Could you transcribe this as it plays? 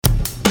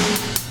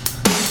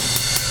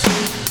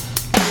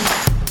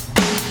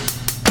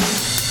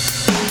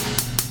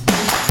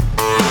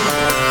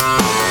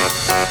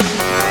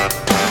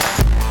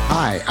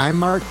I'm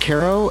Mark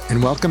Caro,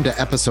 and welcome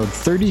to episode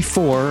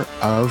 34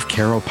 of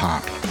Caro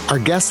Pop. Our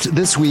guest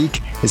this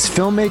week is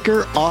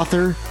filmmaker,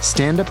 author,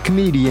 stand-up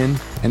comedian,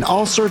 and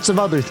all sorts of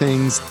other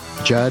things,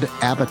 Judd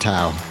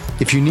Apatow.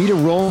 If you need a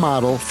role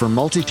model for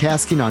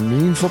multitasking on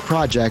meaningful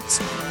projects,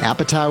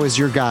 Apatow is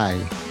your guy.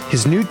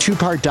 His new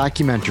two-part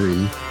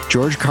documentary,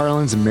 George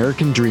Carlin's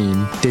American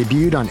Dream,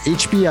 debuted on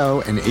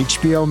HBO and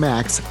HBO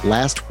Max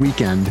last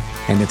weekend,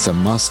 and it's a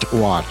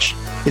must-watch.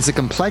 It's a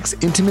complex,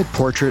 intimate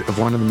portrait of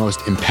one of the most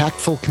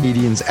impactful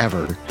comedians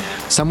ever,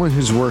 someone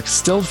whose work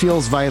still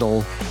feels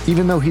vital,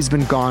 even though he's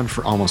been gone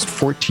for almost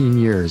 14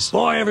 years.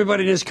 Boy,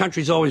 everybody in this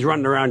country's always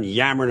running around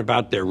yammering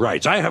about their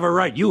rights. I have a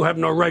right, you have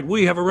no right,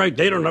 we have a right,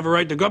 they don't have a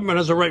right, the government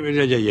has a right.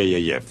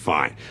 Yeah,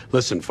 fine.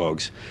 Listen,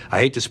 folks, I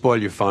hate to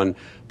spoil your fun,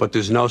 but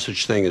there's no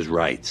such thing as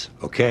rights,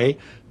 okay?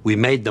 We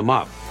made them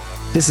up.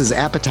 This is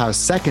Apatow's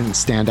second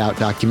standout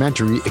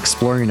documentary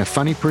exploring a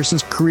funny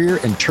person's career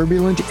and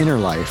turbulent inner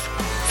life,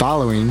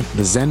 following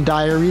the Zen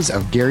Diaries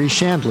of Gary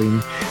Shandling,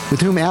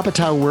 with whom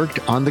Apatow worked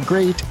on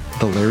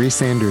The Larry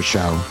Sanders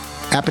Show.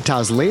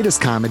 Apatow's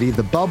latest comedy,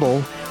 The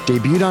Bubble,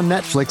 debuted on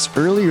Netflix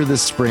earlier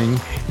this spring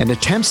and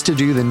attempts to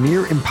do the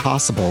near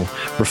impossible,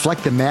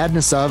 reflect the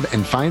madness of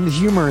and find the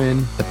humor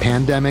in the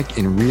pandemic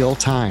in real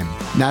time.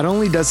 Not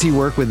only does he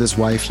work with his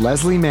wife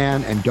Leslie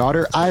Mann and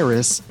daughter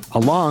Iris,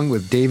 along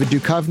with David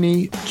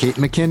Duchovny, Kate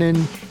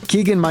McKinnon,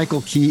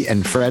 Keegan-Michael Key,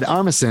 and Fred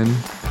Armisen,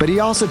 but he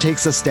also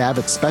takes a stab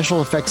at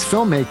special effects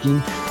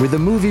filmmaking with a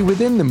movie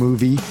within the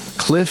movie,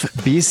 Cliff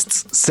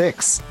Beasts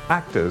 6.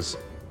 Actors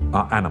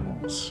are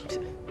animals.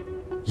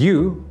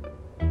 You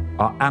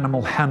are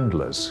animal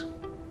handlers.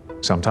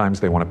 Sometimes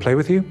they want to play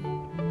with you.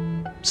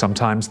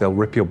 Sometimes they'll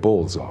rip your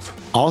balls off.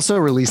 Also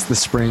released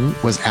this spring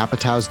was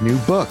Apatow's new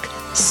book,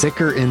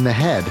 Sicker in the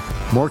Head,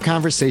 more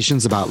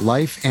conversations about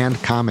life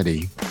and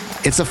comedy.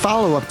 It's a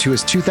follow-up to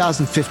his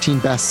 2015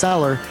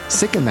 bestseller,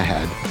 Sick in the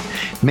Head.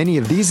 Many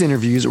of these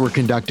interviews were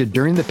conducted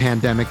during the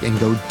pandemic and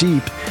go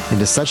deep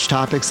into such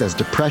topics as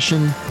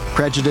depression,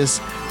 prejudice,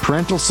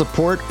 parental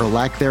support or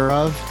lack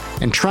thereof,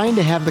 and trying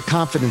to have the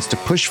confidence to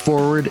push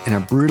forward in a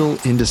brutal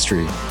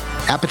industry.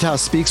 Apatow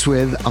speaks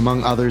with,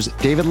 among others,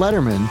 David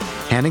Letterman,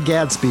 Hannah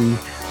Gadsby,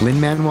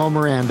 Lin-Manuel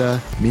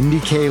Miranda, Mindy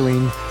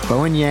Kaling,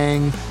 Bowen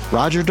Yang,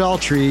 Roger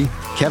Daltrey,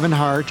 Kevin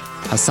Hart,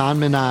 Hasan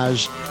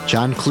Minhaj,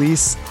 John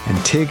Cleese,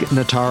 and Tig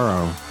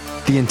Notaro.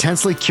 The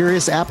intensely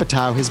curious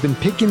Apatow has been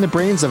picking the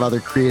brains of other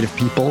creative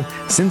people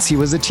since he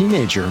was a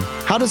teenager.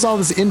 How does all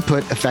this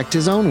input affect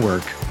his own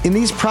work? In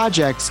these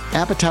projects,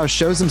 Apatow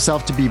shows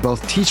himself to be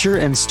both teacher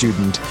and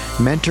student,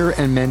 mentor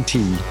and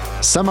mentee.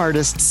 Some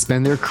artists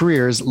spend their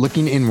careers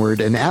looking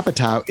inward, and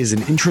Apatow is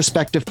an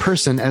introspective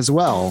person as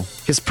well.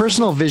 His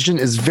personal vision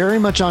is very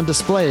much on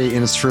display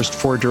in his first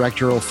 4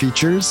 directorial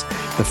features,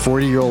 The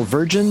 40-Year-Old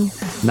Virgin,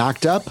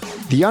 Knocked Up,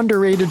 The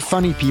Underrated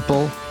Funny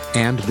People,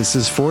 and This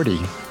Is 40.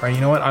 All right,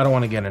 you know what? I don't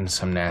want to get into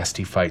some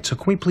nasty fight, so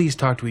can we please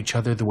talk to each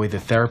other the way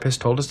the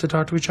therapist told us to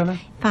talk to each other?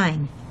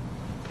 Fine.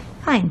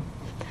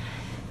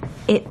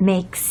 It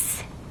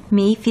makes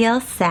me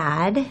feel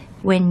sad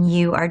when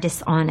you are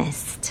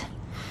dishonest.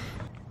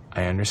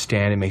 I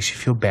understand it makes you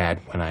feel bad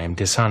when I am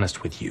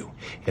dishonest with you.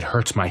 It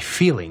hurts my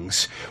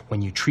feelings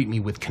when you treat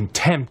me with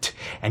contempt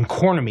and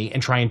corner me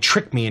and try and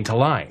trick me into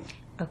lying.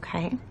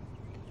 Okay.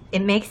 It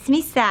makes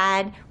me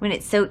sad when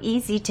it's so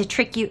easy to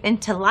trick you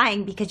into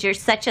lying because you're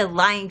such a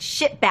lying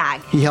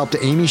shitbag. He helped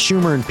Amy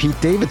Schumer and Pete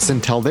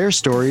Davidson tell their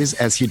stories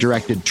as he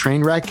directed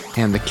Trainwreck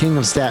and The King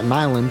of Staten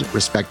Island,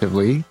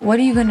 respectively. What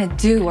are you gonna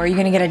do? Are you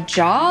gonna get a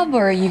job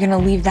or are you gonna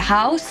leave the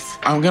house?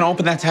 I'm gonna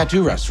open that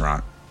tattoo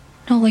restaurant.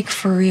 No, like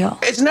for real.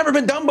 It's never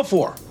been done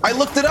before. I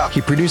looked it up. He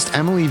produced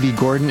Emily V.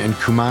 Gordon and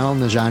Kumail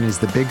Nanjiani's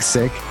The Big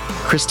Sick,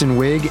 Kristen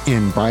Wiig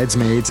in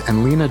Bridesmaids,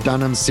 and Lena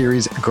Dunham's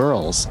series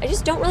Girls. I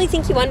just don't really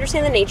think you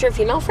understand the nature of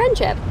female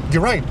friendship.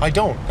 You're right, I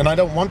don't. And I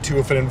don't want to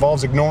if it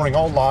involves ignoring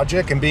all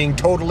logic and being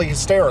totally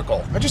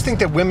hysterical. I just think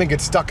that women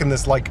get stuck in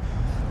this,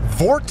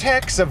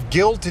 vortex of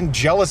guilt and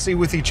jealousy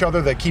with each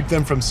other that keep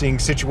them from seeing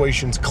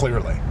situations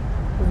clearly.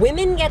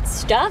 Women get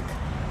stuck?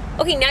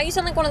 Okay, now you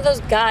sound like one of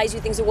those guys who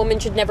thinks a woman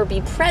should never be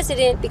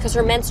president because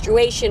her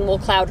menstruation will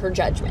cloud her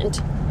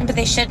judgment. But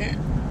they shouldn't.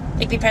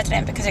 They'd be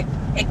president because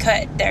it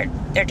could,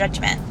 their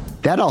judgment.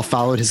 That all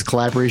followed his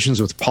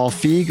collaborations with Paul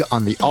Feig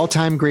on the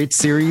all-time great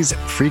series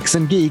Freaks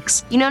and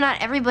Geeks. You know,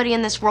 not everybody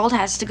in this world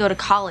has to go to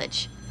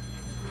college.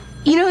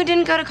 You know who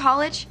didn't go to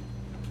college?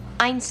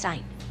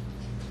 Einstein.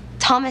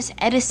 Thomas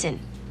Edison.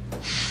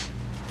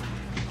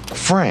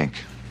 Frank.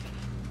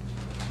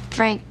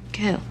 Frank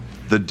who?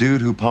 The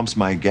dude who pumps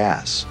my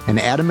gas. And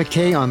Adam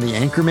McKay on the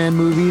Anchorman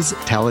movies,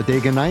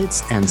 Talladega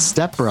Nights, and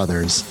Step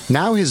Brothers.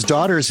 Now his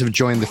daughters have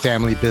joined the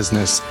family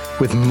business,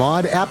 with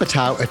Maude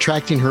Apatow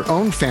attracting her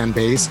own fan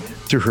base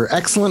through her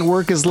excellent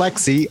work as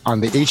Lexi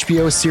on the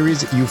HBO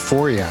series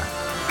Euphoria.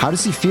 How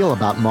does he feel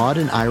about Maude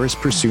and Iris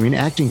pursuing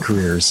acting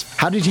careers?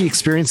 How did he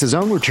experience his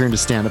own return to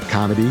stand-up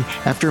comedy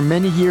after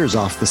many years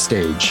off the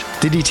stage?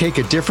 Did he take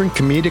a different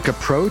comedic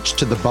approach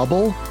to The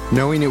Bubble,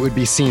 knowing it would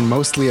be seen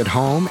mostly at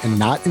home and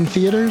not in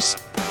theaters?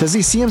 Does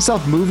he see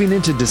himself moving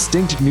into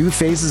distinct new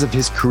phases of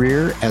his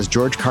career as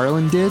George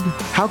Carlin did?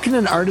 How can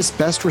an artist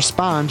best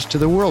respond to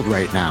the world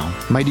right now?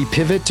 Might he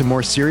pivot to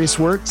more serious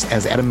works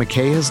as Adam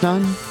McKay has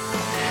done?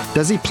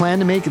 Does he plan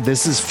to make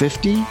This Is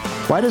 50?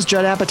 Why does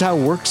Judd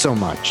Apatow work so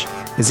much?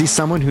 Is he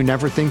someone who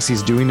never thinks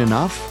he's doing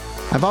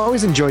enough? I've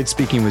always enjoyed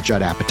speaking with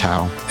Judd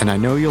Apatow, and I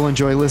know you'll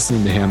enjoy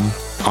listening to him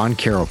on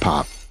Caro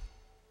Pop.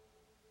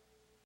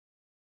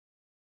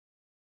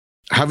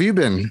 How have you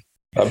been?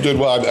 I'm doing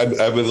well.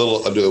 I'm a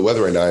little under the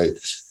weather right now.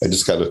 I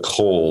just got a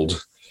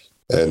cold,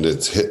 and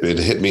it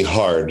hit me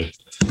hard,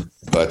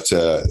 but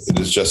it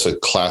is just a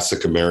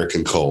classic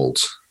American cold.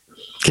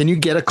 Can you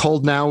get a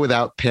cold now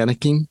without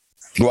panicking?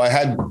 Well, I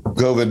had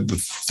COVID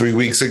 3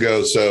 weeks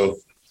ago, so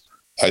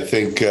I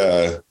think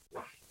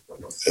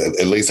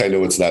at least I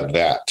know it's not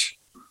that.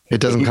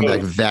 It doesn't come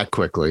back that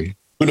quickly.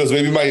 Who knows?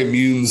 Maybe my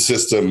immune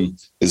system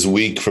is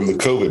weak from the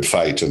COVID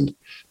fight, and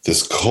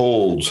this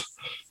cold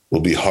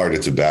will be harder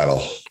to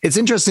battle. It's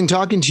interesting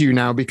talking to you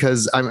now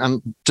because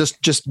I'm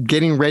just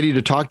getting ready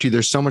to talk to you.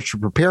 There's so much to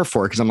prepare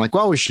for because I'm like,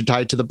 well, we should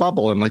tie it to The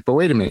Bubble. I'm like, but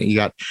wait a minute, you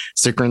got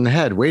Sicker in the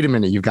Head. Wait a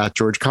minute, you've got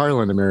George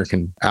Carlin,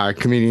 American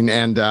comedian,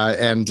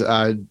 and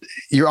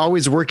you're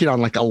always working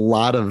on like a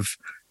lot of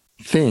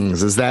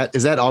things. Is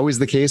that always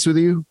the case with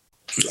you?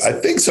 I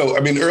think so. I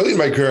mean, early in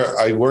my career,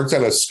 I worked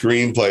on a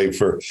screenplay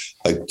for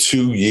like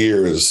 2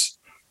 years.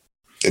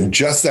 And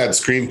just that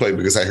screenplay,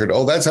 because I heard,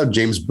 oh, that's how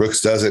James Brooks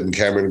does it and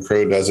Cameron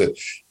Crowe does it.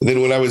 And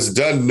then when I was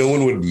done, no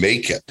one would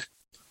make it.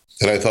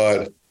 And I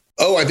thought,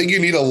 oh, I think you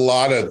need a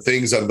lot of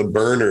things on the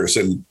burners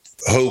and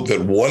hope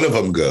that one of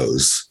them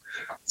goes.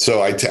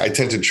 So I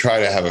tend to try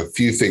to have a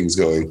few things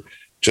going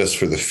just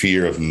for the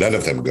fear of none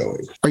of them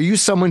going. Are you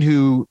someone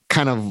who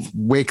kind of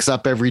wakes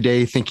up every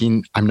day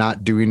thinking I'm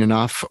not doing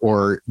enough?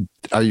 Or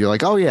are you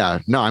like, oh yeah,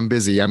 no, I'm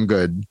busy, I'm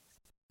good?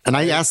 And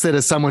I ask that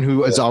as someone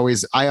who is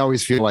I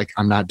always feel like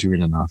I'm not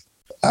doing enough.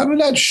 I'm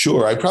not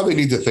sure. I probably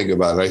need to think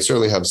about it. I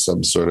certainly have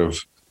some sort of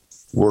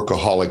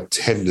workaholic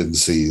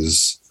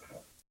tendencies.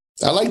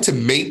 I like to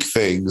make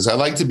things. I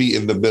like to be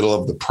in the middle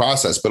of the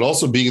process, but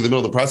also being in the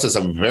middle of the process,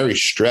 I'm very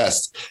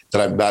stressed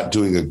that I'm not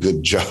doing a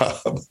good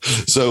job.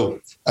 So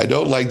I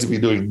don't like to be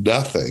doing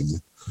nothing.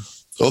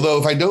 Although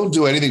if I don't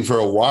do anything for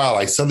a while,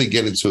 I suddenly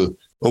get into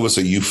almost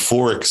a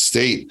euphoric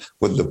state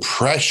when the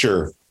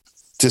pressure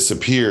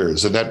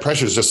disappears. And that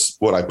pressure is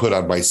just what I put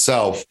on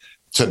myself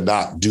to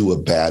not do a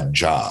bad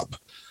job.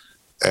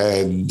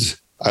 And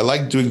I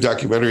like doing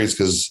documentaries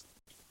because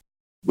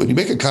when you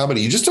make a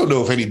comedy, you just don't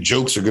know if any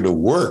jokes are going to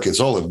work.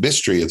 It's all a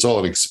mystery. It's all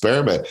an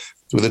experiment.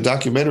 With a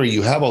documentary,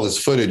 you have all this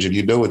footage and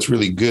you know it's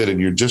really good and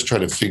you're just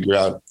trying to figure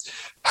out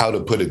how to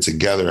put it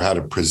together, how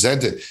to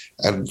present it.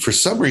 And for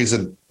some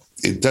reason,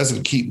 it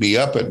doesn't keep me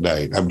up at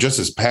night. I'm just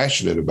as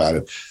passionate about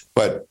it.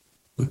 But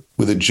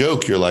with a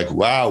joke, you're like,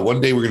 wow, one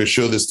day we're going to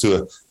show this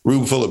to a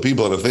room full of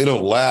people. And if they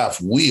don't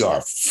laugh, we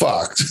are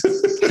fucked.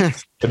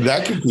 And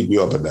that can keep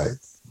you up at night.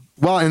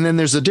 Well, and then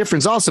there's a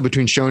difference also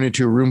between showing it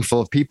to a room full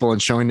of people and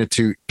showing it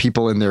to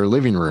people in their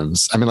living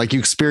rooms. I mean, like you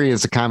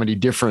experience a comedy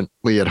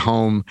differently at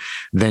home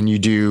than you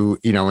do,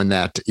 in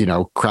that,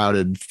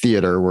 crowded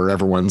theater where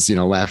everyone's,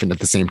 laughing at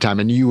the same time.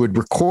 And you would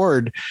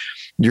record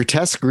your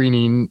test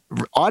screening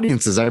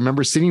audiences. I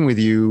remember sitting with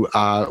you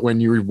when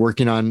you were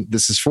working on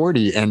This Is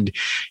 40, and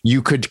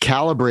you could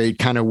calibrate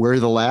kind of where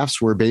the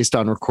laughs were based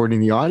on recording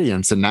the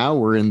audience. And now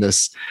we're in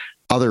this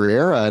other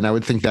era, and I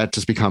would think that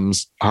just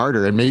becomes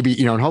harder. And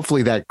maybe, and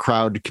hopefully that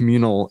crowd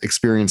communal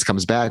experience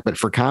comes back. But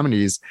for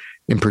comedies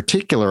in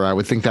particular, I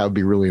would think that would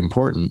be really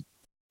important.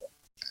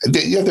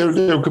 Yeah,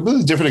 they're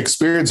completely different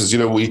experiences.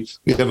 We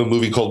have a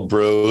movie called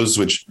Bros,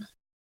 which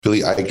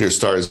Billy Eichner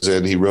stars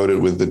in. He wrote it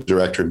with the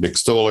director Nick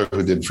Stoller,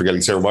 who did Forgetting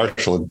Sarah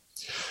Marshall. And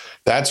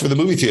that's for the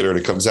movie theater. And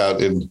it comes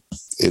out in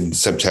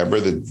September.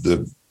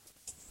 The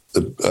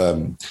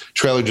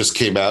trailer just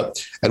came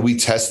out, and we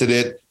tested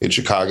it in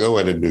Chicago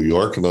and in New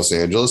York and Los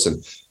Angeles,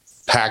 and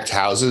packed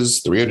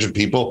houses, 300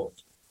 people.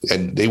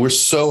 And they were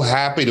so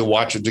happy to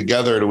watch it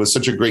together. And it was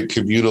such a great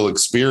communal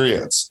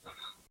experience.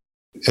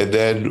 And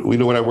then,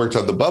 when I worked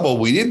on The Bubble,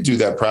 we didn't do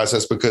that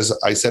process because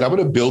I said, I'm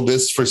going to build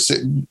this for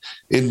sitting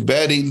in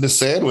bed eating a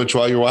sandwich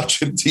while you're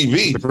watching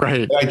TV.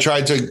 Right. And I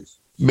tried to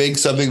make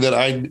something that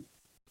I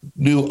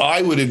knew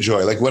I would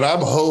enjoy. Like when I'm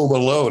home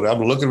alone,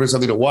 I'm looking for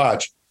something to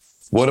watch.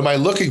 What am I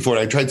looking for? And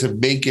I tried to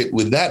make it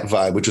with that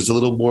vibe, which is a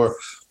little more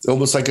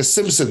almost like a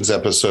Simpsons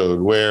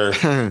episode where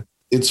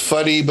it's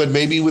funny, but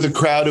maybe with a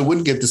crowd, it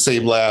wouldn't get the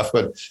same laugh.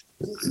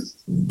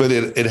 But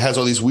it has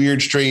all these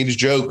weird, strange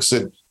jokes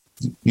that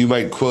you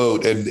might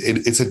quote, and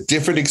it's a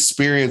different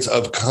experience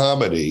of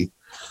comedy.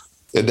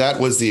 And that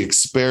was the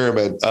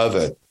experiment of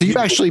it. You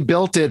actually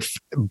built it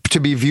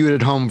to be viewed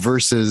at home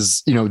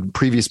versus,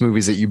 previous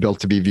movies that you built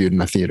to be viewed in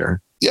the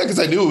theater. Yeah, because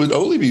I knew it would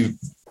only be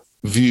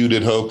viewed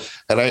at home.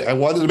 And I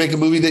wanted to make a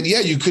movie that,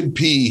 you could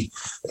pee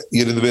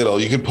in the middle.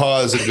 You could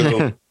pause and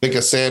go make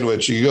a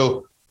sandwich. You could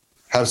go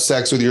have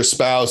sex with your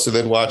spouse and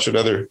then watch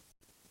another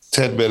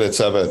 10 minutes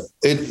of it.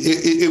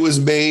 It was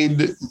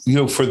made,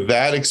 for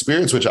that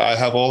experience, which I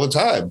have all the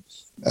time.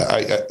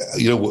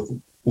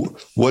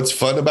 What's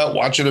fun about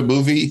watching a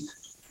movie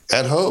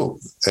at home?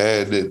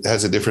 And it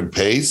has a different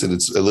pace, and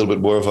it's a little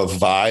bit more of a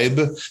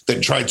vibe than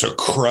trying to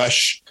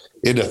crush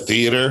in a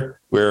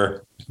theater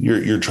where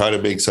you're trying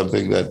to make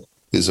something that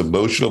is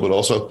emotional, but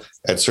also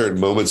at certain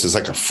moments is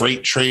like a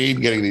freight train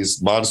getting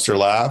these monster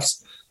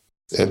laughs.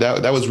 And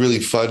that was really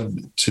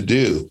fun to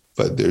do.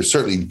 But there's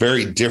certainly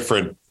very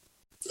different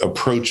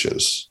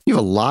approaches. You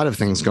have a lot of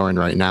things going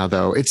right now,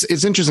 though.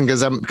 It's interesting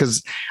because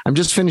I'm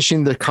just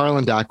finishing the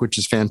Carlin doc, which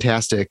is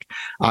fantastic.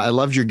 I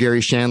loved your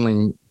Gary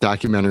Shandling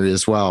documentary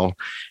as well.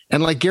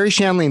 And like Gary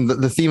Shandling,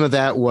 the theme of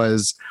that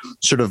was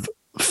sort of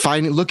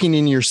looking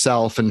in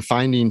yourself and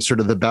finding sort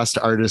of the best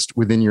artist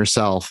within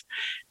yourself.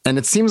 And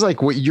it seems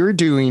like what you're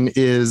doing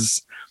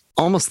is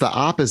almost the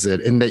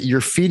opposite, in that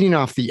you're feeding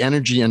off the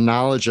energy and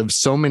knowledge of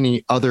so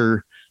many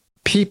other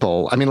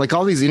people. I mean, like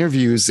all these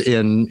interviews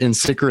in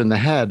Sicker in the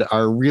Head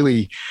are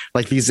really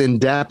like these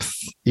in-depth,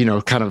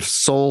 kind of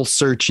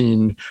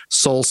soul-searching,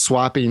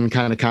 soul-swapping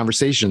kind of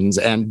conversations,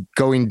 and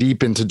going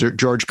deep into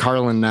George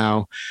Carlin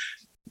now.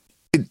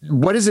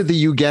 What is it that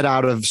you get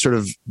out of sort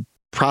of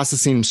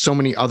processing so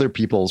many other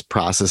people's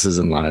processes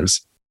and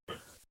lives?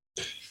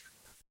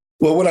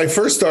 Well, when I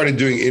first started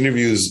doing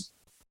interviews,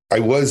 I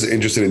was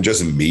interested in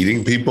just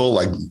meeting people,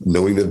 like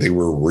knowing that they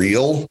were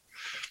real.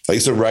 I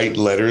used to write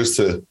letters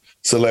to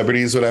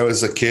celebrities when I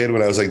was a kid,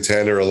 when I was like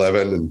 10 or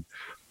 11, and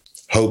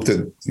hoped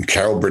that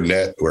Carol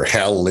Burnett or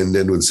Hal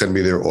Linden would send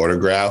me their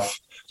autograph.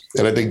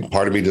 And I think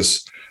part of me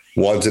just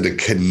wanted to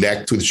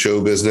connect with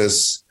show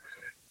business.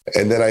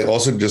 And then I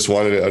also just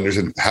wanted to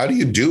understand, how do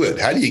you do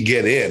it? How do you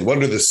get in? What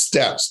are the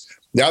steps?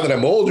 Now that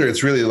I'm older,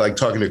 it's really like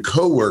talking to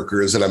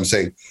coworkers, and I'm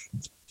saying,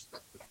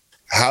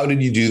 how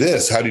did you do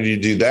this? How did you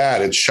do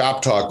that? It's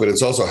shop talk, but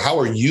it's also, how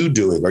are you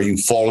doing? Are you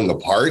falling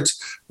apart?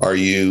 Are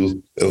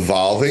you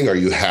evolving? Are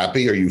you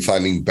happy? Are you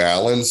finding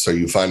balance? Are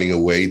you finding a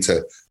way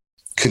to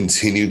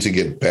continue to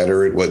get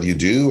better at what you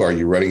do? Are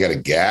you running out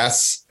of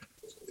gas?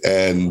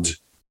 And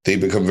they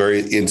become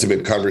very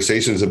intimate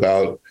conversations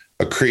about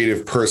a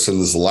creative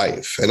person's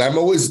life. And I'm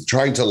always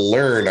trying to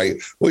learn. I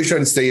always try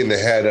to stay in the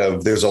head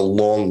of, there's a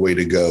long way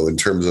to go in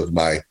terms of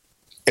my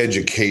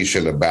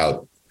education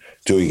about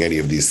doing any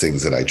of these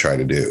things that I try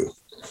to do.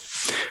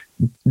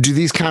 Do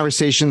these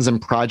conversations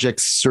and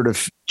projects sort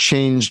of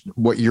change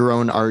what your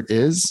own art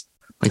is?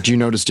 Like, do you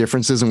notice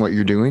differences in what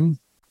you're doing?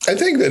 I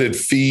think that it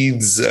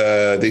feeds,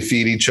 they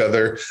feed each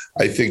other.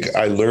 I think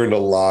I learned a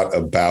lot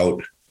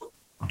about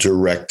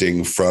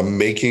directing from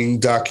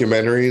making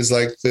documentaries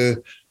like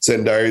the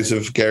Zen Diaries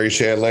of Gary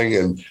Shandling,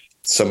 and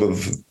some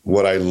of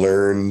what I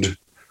learned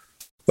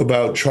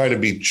about trying to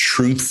be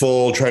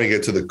truthful, trying to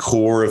get to the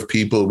core of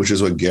people, which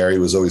is what Gary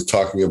was always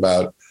talking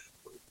about.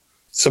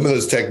 Some of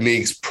those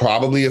techniques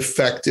probably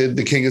affected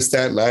The King of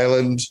Staten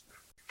Island,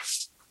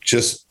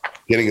 just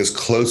getting as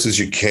close as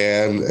you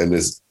can and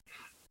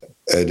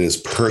as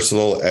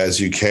personal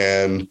as you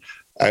can.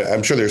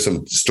 I'm sure there's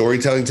some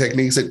storytelling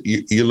techniques that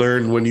you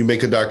learn when you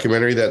make a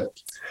documentary that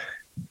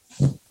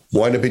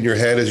wind up in your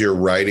head as you're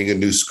writing a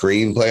new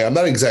screenplay. I'm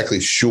not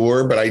exactly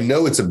sure, but I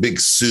know it's a big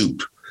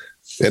soup.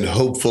 And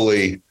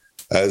hopefully,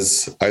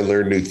 as I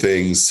learn new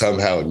things,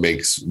 somehow it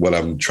makes what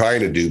I'm trying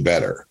to do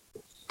better.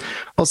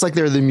 Well, it's like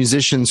they're the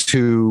musicians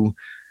who,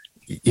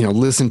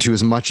 listen to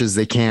as much as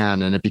they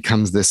can, and it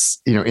becomes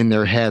this, in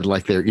their head,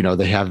 like they're,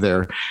 they have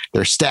their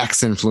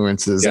Stax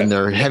influences and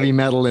their heavy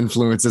metal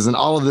influences and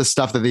all of this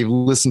stuff that they've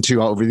listened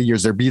to over the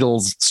years, their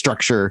Beatles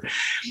structure.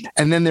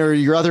 And then there are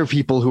your other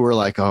people who are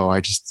like, oh,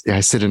 I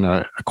sit in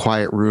a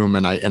quiet room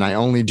and I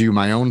only do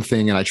my own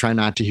thing and I try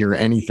not to hear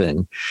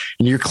anything.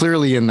 And you're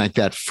clearly in like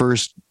that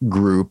first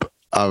group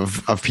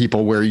of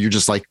people where you're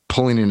just like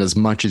pulling in as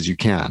much as you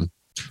can.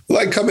 Well,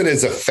 I come in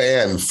as a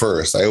fan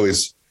first. I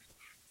always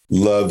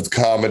loved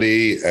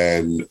comedy,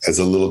 and as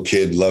a little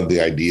kid, loved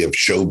the idea of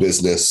show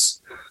business.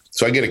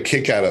 So I get a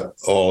kick out of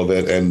all of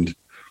it. And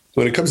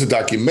when it comes to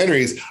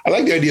documentaries, I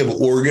like the idea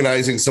of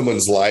organizing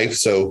someone's life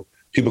so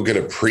people can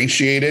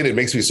appreciate it. It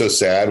makes me so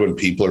sad when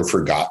people are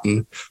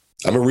forgotten.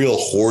 I'm a real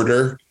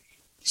hoarder.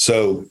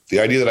 So the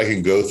idea that I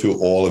can go through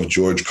all of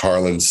George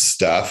Carlin's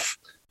stuff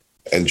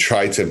and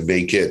try to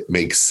make it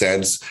make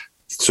sense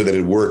so that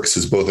it works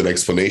as both an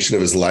explanation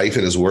of his life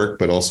and his work,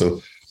 but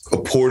also a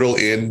portal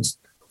in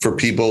for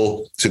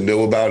people to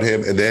know about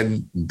him. And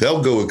then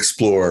they'll go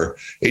explore.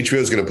 HBO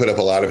is going to put up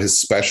a lot of his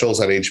specials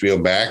on HBO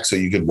Max, so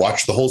you could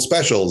watch the whole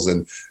specials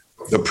and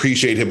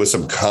appreciate him with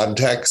some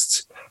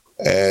context.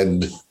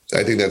 And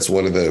I think that's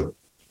one of the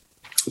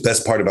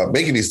best part about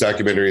making these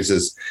documentaries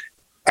is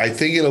I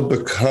think it'll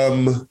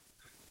become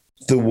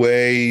the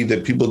way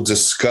that people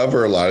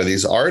discover a lot of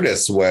these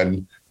artists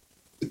when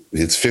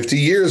it's 50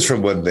 years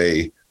from when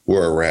they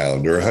were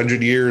around or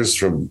 100 years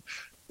from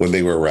when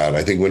they were around.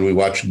 I think when we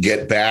watch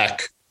Get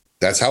Back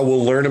that's how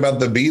we'll learn about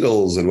the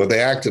Beatles and what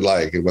they acted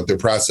like and what their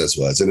process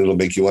was. And it'll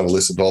make you want to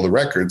listen to all the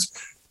records.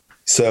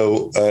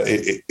 So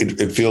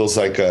it feels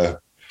like a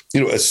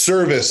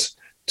service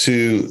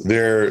to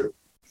their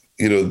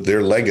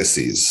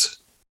legacies.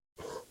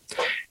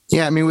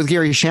 Yeah, I mean, with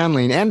Gary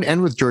Shandling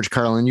and with George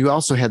Carlin, you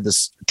also had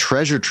this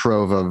treasure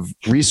trove of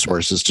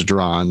resources to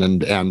draw on,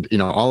 and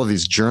all of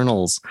these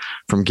journals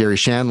from Gary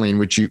Shandling,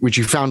 which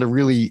you found a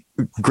really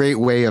great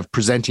way of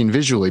presenting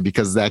visually,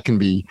 because that can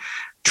be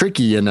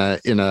tricky in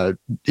a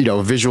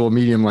visual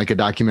medium like a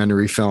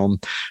documentary film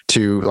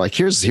to like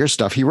here's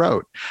stuff he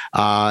wrote.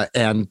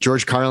 And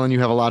George Carlin, you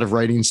have a lot of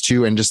writings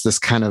too, and just this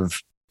kind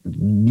of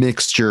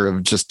mixture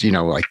of just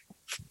like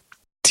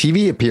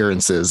TV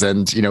appearances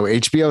and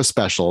HBO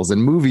specials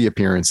and movie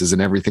appearances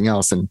and everything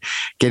else, and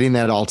getting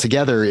that all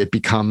together, it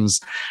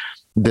becomes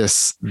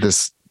this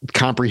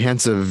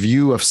comprehensive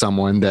view of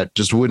someone that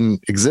just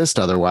wouldn't exist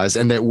otherwise,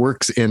 and that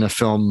works in a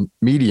film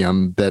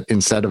medium that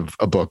instead of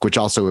a book, which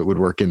also it would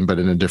work in, but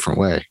in a different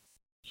way.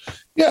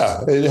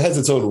 Yeah, it has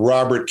its own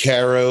Robert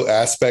Caro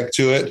aspect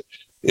to it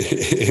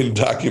in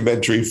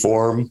documentary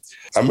form.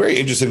 I'm very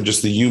interested in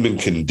just the human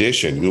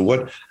condition.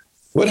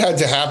 What had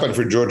to happen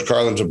for George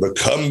Carlin to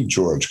become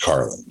George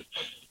Carlin?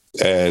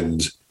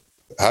 And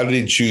how did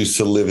he choose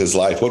to live his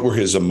life? What were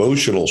his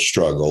emotional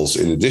struggles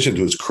in addition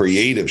to his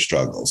creative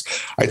struggles?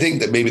 I think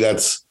that maybe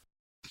that's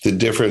the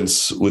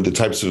difference with the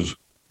types of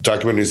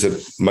documentaries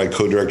that my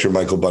co-director,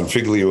 Michael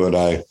Bonfiglio, and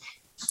I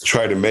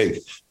try to make.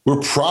 We're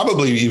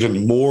probably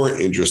even more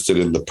interested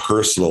in the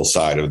personal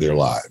side of their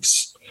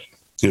lives.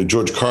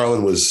 George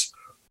Carlin was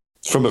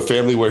from a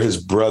family where his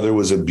brother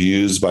was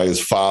abused by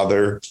his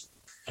father.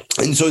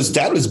 And so his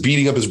dad was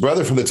beating up his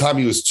brother from the time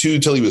he was 2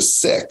 till he was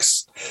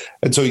 6.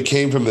 And so he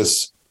came from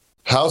this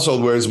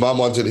household where his mom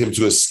wanted him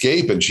to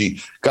escape, and she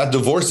got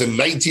divorced in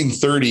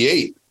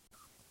 1938.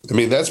 I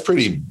mean, that's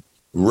pretty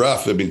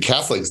rough. I mean,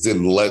 Catholics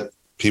didn't let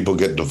people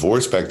get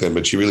divorced back then,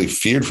 but she really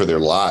feared for their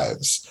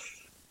lives.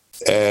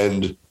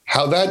 And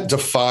how that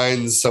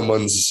defines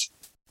someone's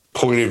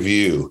point of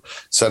view.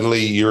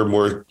 Suddenly you're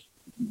more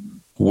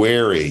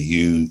wary.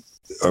 You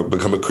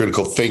become a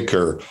critical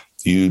thinker.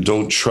 You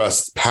don't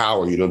trust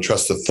power. You don't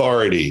trust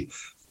authority.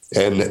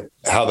 And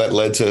how that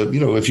led to,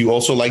 if you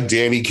also like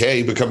Danny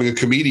Kaye, becoming a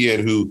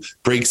comedian who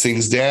breaks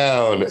things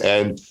down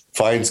and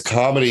finds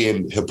comedy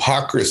and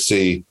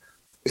hypocrisy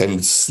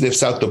and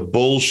sniffs out the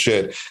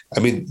bullshit.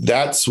 I mean,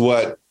 that's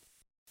what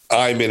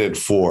I'm in it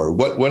for.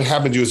 What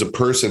happened to you as a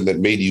person that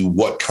made you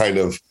what kind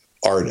of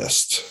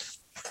artist?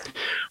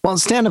 Well,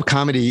 stand-up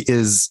comedy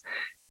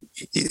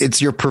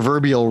it's your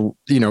proverbial,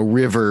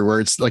 river where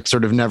it's like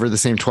sort of never the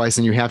same twice.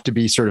 And you have to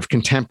be sort of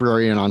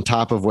contemporary and on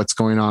top of what's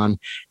going on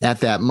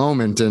at that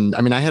moment. And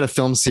I mean, I had a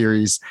film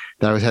series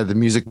that I had the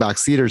Music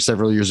Box Theater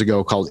several years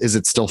ago called Is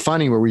It Still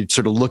Funny? Where we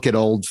sort of look at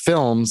old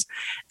films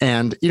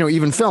and,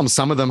 even films,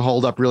 some of them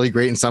hold up really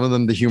great. And some of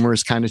them, the humor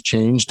has kind of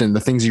changed and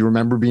the things you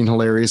remember being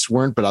hilarious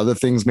weren't, but other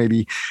things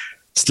maybe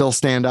still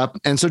stand up.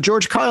 And so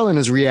George Carlin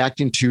is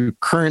reacting to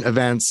current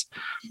events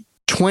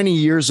 20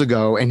 years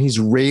ago, and he's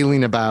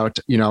railing about,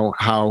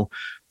 how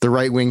the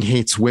right wing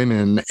hates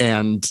women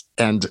and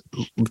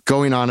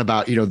going on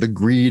about, the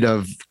greed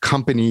of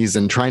companies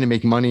and trying to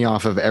make money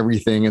off of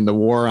everything and the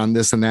war on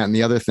this and that and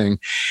the other thing.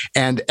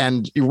 And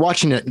you're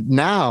watching it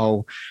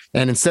now,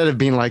 and instead of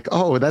being like,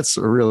 oh, that's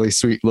a really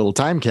sweet little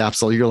time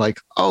capsule, you're like,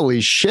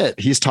 holy shit,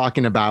 he's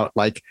talking about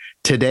like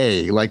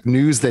today, like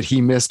news that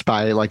he missed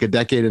by like a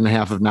decade and a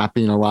half of not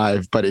being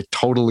alive, but it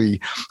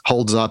totally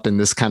holds up in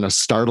this kind of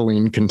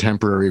startling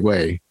contemporary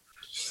way.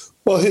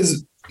 Well,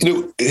 his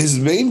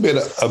main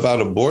bit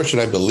about abortion,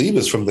 I believe,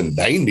 is from the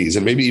 90s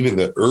and maybe even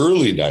the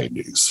early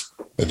 90s.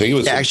 I think it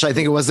was. Yeah, actually, I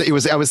think it was.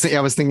 I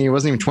was thinking it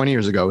wasn't even 20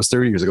 years ago. It was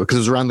 30 years ago because it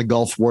was around the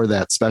Gulf War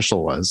that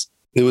special was.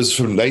 It was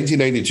from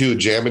 1992,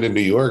 jamming in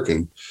New York,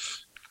 and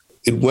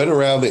it went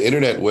around the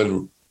internet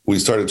when we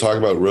started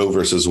talking about Roe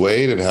versus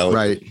Wade and how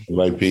it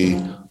might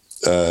be,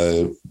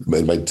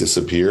 it might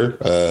disappear,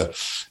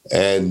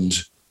 and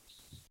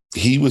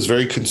he was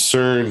very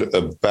concerned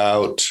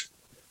about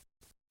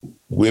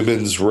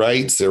women's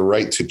rights, their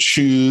right to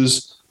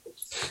choose.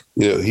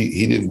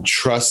 He didn't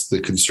trust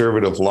the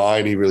conservative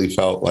line. He really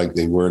felt like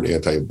they weren't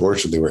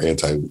anti-abortion, they were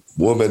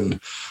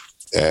anti-woman.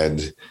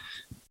 And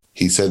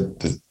he said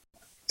that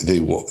they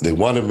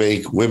want to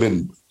make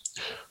women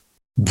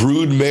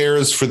brood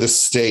mares for the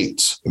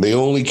state. And they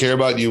only care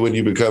about you when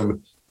you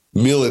become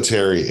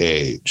military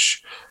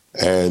age.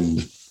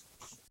 And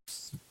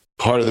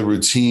part of the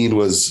routine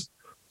was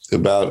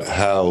about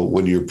how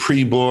when you're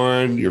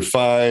preborn, you're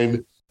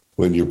fine.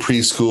 When you're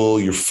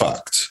preschool, you're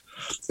fucked.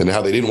 And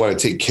how they didn't want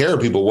to take care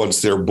of people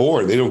once they're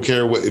born. They don't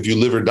care if you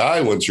live or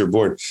die once you're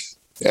born.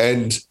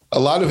 And a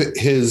lot of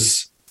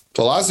his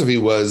philosophy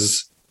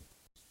was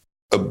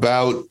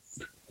about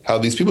how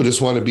these people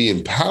just want to be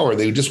in power.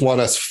 They just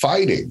want us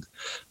fighting.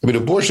 I mean,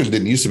 abortion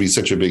didn't used to be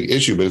such a big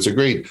issue, but it's a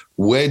great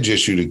wedge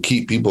issue to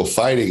keep people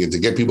fighting and to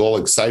get people all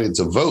excited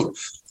to vote.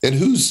 And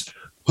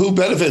who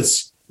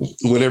benefits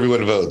when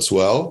everyone votes?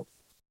 Well,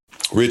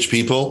 rich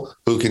people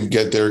who can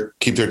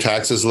keep their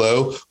taxes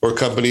low, or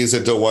companies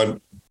that don't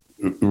want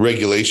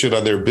regulation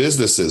on their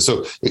businesses.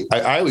 So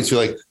I always feel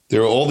like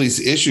there are all these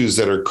issues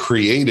that are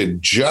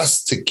created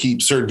just to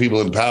keep certain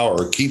people in power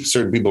or keep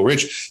certain people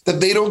rich that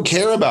they don't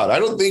care about. I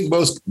don't think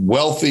most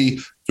wealthy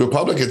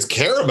Republicans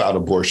care about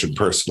abortion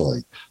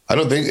personally. I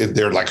don't think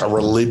they're like a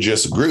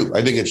religious group.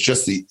 I think it's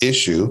just the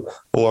issue,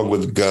 along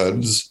with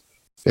guns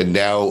and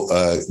now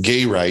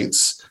gay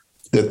rights,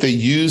 that they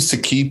use to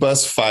keep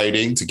us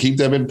fighting, to keep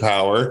them in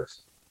power,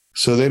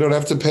 so they don't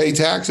have to pay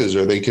taxes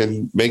or they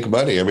can make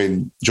money. I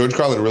mean, George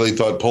Carlin really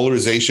thought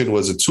polarization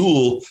was a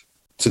tool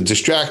to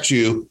distract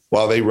you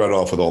while they run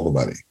off with all the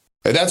money.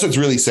 And that's what's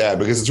really sad,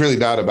 because it's really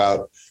not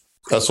about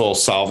us all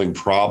solving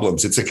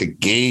problems. It's like a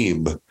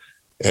game,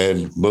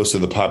 and most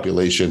of the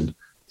population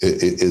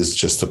is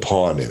just a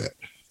pawn in it.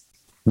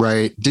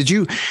 Right. Did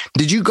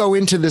you go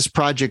into this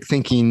project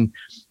thinking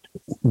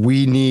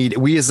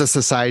we as a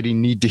society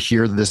need to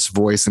hear this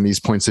voice and these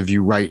points of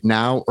view right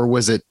now? Or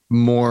was it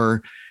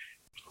more,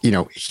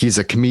 he's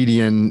a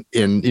comedian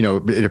in,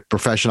 a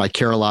profession I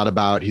care a lot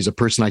about. He's a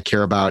person I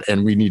care about,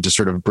 and we need to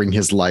sort of bring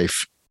his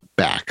life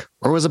back?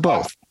 Or was it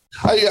both?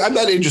 I'm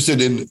not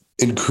interested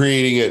in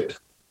creating it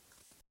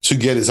to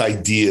get his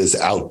ideas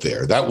out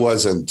there. That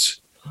wasn't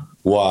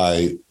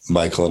why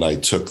Michael and I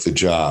took the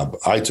job.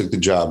 I took the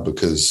job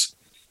because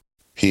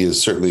he is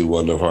certainly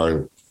one of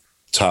our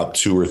top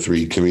 2 or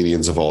 3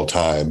 comedians of all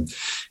time.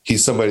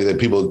 He's somebody that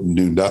people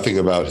knew nothing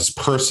about his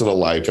personal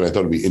life, and I thought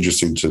it'd be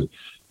interesting to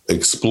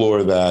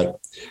explore that.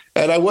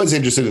 And I was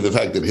interested in the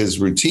fact that his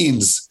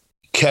routines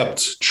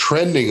kept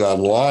trending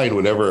online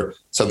whenever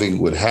something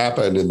would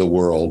happen in the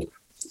world.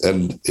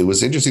 And it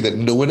was interesting that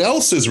no one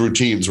else's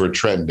routines were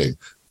trending.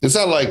 It's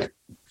not like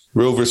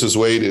Roe versus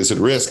Wade is at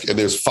risk and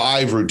there's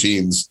 5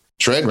 routines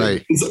trending.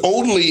 Right. It's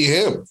only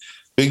him.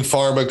 Big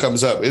Pharma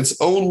comes up. It's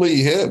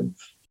only him.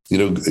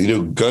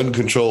 Gun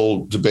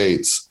control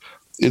debates.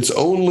 It's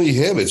only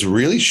him. It's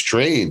really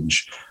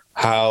strange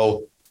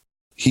how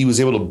he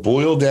was able to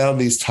boil down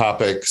these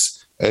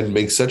topics and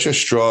make such a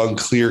strong,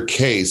 clear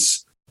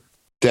case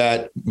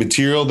that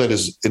material that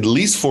is at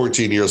least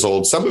 14 years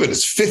old, some of it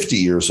is 50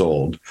 years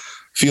old,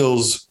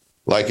 feels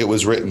like it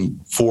was written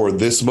for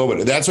this moment.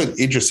 And that's what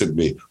interested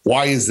me.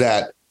 Why is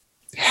that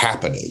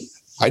happening?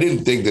 I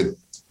didn't think that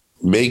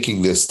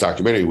making this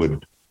documentary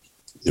would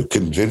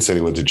convince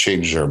anyone to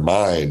change their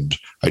mind.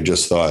 I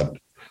just thought,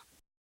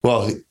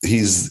 well,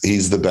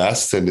 he's the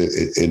best, and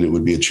it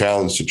would be a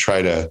challenge to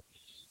try to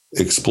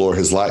explore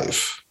his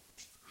life.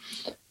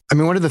 I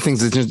mean, one of the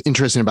things that's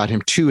interesting about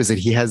him too is that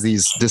he has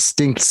these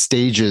distinct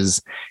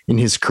stages in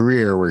his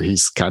career where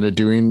he's kind of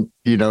doing,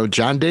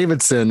 John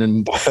Davidson,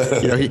 and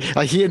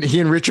he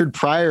and Richard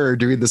Pryor are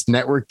doing this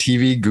network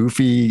TV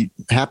goofy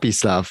happy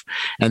stuff,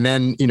 and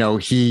then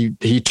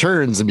he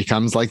turns and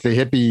becomes like the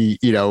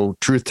hippie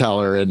truth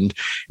teller, and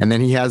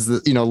then he has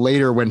the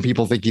later, when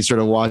people think he's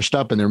sort of washed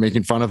up and they're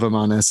making fun of him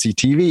on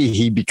SCTV,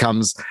 he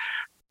becomes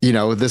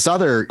this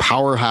other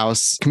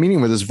powerhouse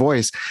comedian with his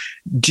voice.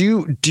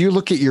 Do you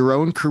look at your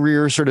own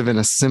career sort of in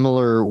a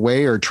similar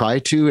way, or try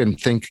to, and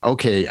think,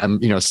 okay,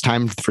 it's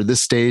time for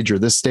this stage,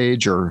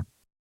 or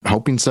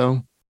hoping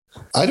so?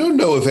 I don't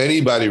know if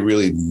anybody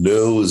really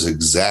knows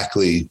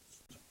exactly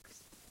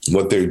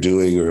what they're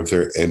doing or if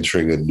they're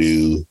entering a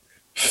new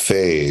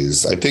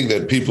phase. I think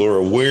that people are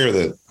aware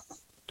that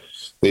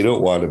they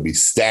don't want to be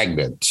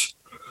stagnant,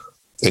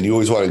 and you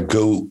always want to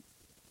go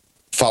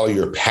follow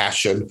your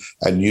passion.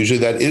 And usually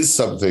that is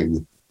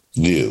something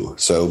new.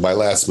 So my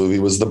last movie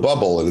was The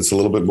Bubble, and it's a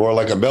little bit more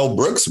like a Mel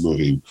Brooks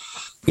movie,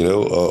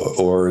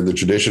 or in the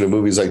tradition of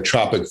movies like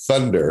Tropic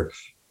Thunder.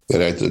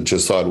 And I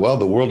just thought, well,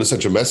 the world is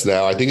such a mess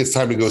now. I think it's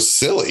time to go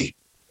silly,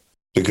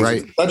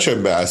 because it's such a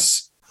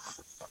mess.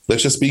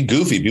 Let's just be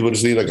goofy. People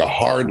just need like a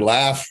hard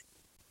laugh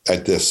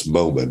at this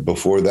moment.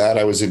 Before that,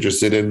 I was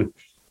interested in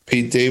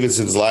Pete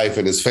Davidson's life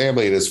and his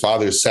family and his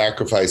father's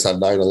sacrifice on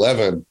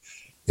 9/11.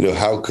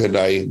 How can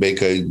I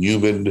make a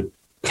human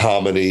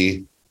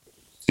comedy,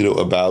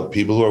 about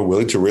people who are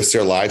willing to risk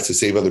their lives to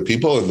save other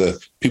people, and the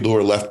people who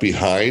are left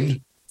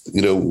behind,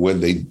 when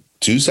they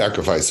do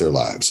sacrifice their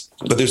lives.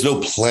 But there's no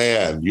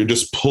plan. You're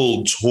just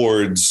pulled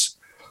towards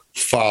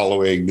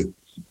following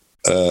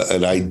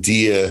an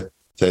idea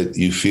that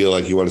you feel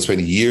like you want to spend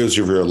years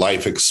of your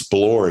life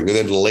exploring. And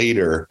then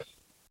later,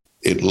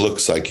 it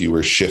looks like you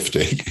were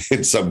shifting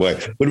in some way.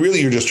 But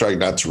really, you're just trying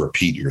not to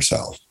repeat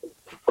yourself.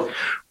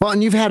 Well,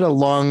 and you've had a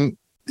long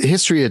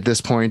history at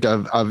this point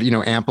of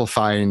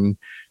amplifying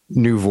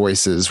new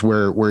voices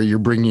where you're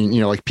bringing,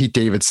 like Pete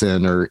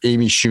Davidson or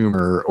Amy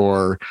Schumer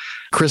or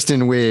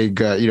Kristen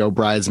Wiig,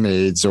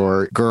 Bridesmaids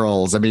or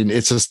Girls. I mean,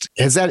 it's just,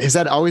 has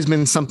that always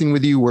been something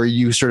with you where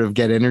you sort of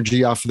get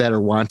energy off of that,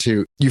 or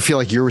you feel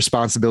like your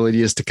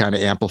responsibility is to kind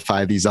of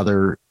amplify these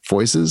other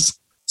voices?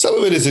 Some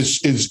of it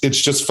is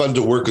it's just fun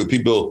to work with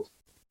people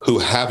who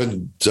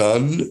haven't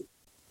done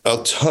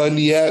a ton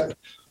yet.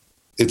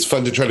 It's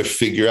fun to try to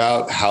figure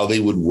out how they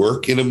would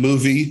work in a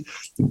movie.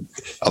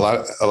 A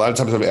lot of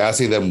times I'm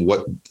asking them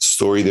what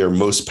story they're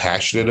most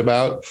passionate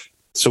about.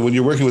 So when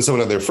you're working with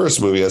someone on their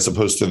first movie as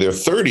opposed to their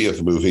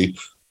 30th movie,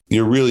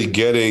 you're really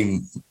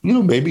getting,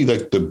 maybe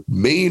like the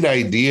main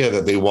idea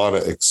that they want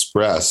to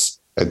express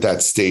at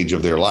that stage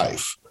of their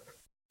life.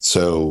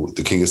 So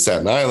The King of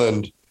Staten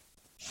Island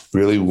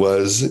really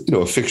was,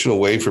 a fictional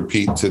way for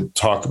Pete to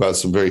talk about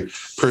some very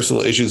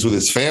personal issues with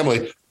his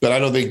family. But I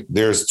don't think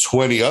there's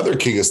 20 other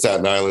King of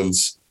Staten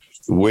Islands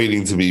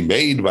waiting to be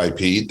made by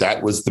Pete.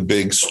 That was the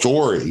big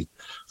story.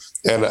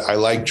 And I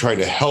like trying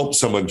to help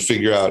someone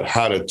figure out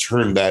how to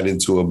turn that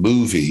into a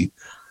movie.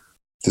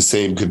 The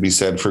same could be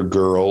said for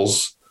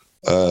Girls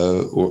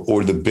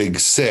or The Big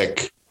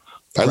Sick.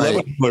 I love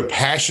it when they're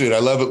passionate. I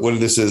love it when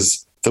this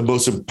is the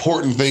most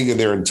important thing in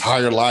their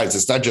entire lives.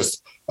 It's not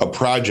just a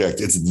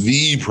project, it's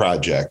the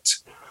project.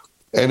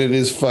 And it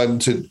is fun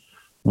to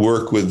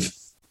work with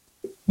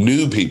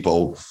new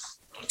people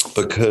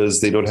because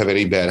they don't have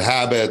any bad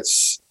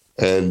habits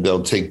and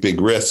they'll take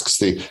big risks.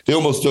 They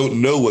almost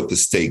don't know what the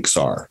stakes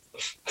are.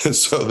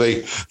 So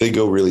they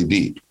go really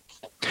deep.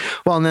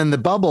 Well, and then The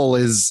Bubble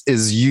is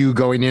you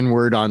going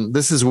inward on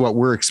this is what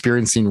we're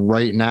experiencing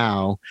right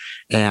now.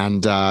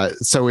 And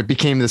so it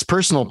became this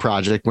personal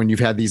project when you've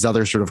had these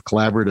other sort of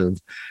collaborative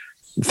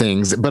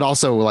things, but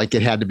also like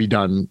it had to be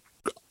done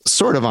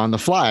sort of on the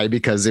fly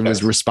because it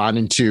was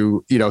responding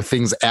to,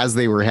 things as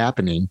they were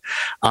happening.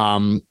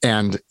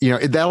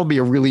 That'll be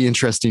a really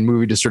interesting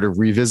movie to sort of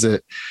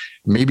revisit.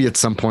 Maybe at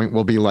some point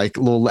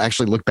we'll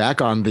actually look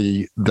back on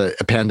the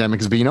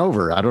pandemic as being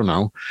over. I don't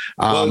know.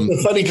 Well,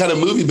 it's a funny kind of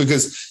movie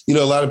because, a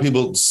lot of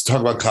people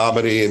talk about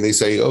comedy and they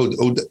say,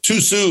 oh, too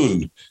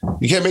soon.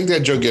 You can't make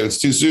that joke yet. It's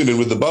too soon. And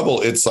with The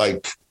Bubble, it's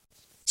like,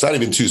 it's not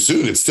even too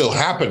soon. It's still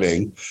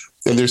happening.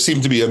 And there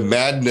seemed to be a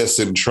madness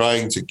in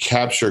trying to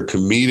capture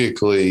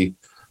comedically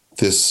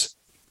this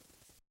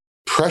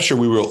pressure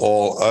we were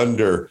all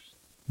under,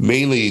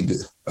 mainly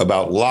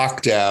about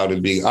lockdown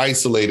and being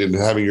isolated and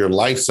having your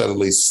life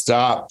suddenly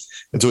stop.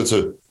 And so it's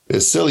a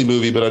silly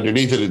movie, but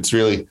underneath it, it's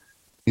really,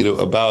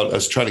 about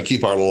us trying to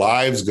keep our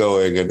lives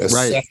going and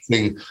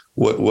assessing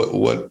what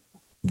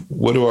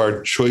do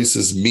our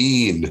choices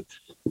mean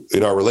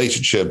in our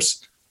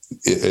relationships,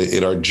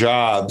 in our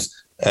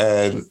jobs.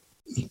 And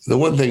the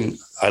one thing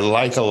I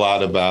like a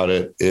lot about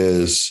it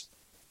is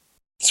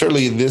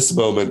certainly in this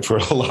moment for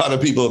a lot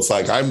of people, it's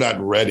like, I'm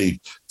not ready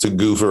to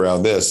goof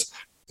around this.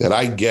 And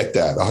I get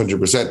that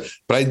 100%.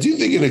 But I do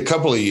think in a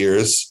couple of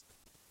years,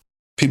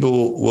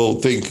 people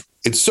will think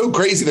it's so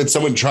crazy that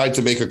someone tried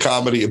to make a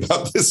comedy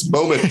about this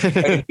moment.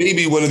 And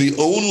maybe one of the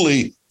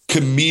only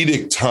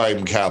comedic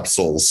time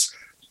capsules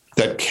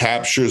that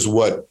captures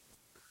what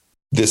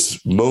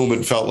this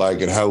moment felt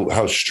like and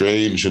how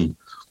strange and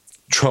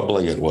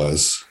troubling it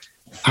was.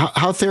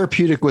 How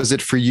therapeutic was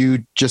it for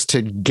you just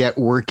to get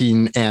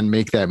working and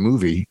make that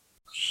movie?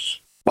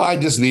 Well, I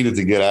just needed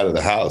to get out of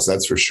the house.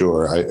 That's for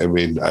sure.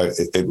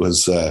 It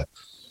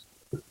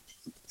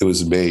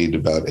was made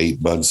about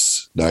 9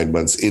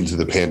 months into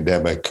the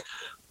pandemic.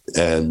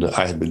 And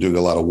I had been doing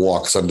a lot of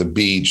walks on the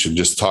beach and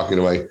just talking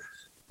to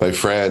my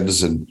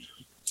friends and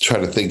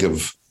trying to think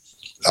of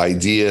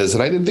ideas.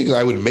 And I didn't think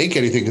I would make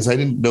anything because I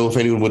didn't know if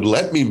anyone would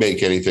let me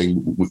make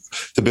anything.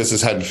 The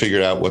business hadn't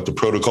figured out what the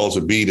protocols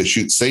would be to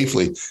shoot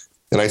safely.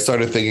 And I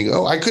started thinking,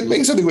 I could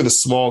make something with a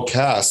small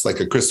cast, like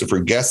a Christopher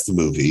Guest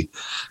movie.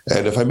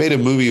 And if I made a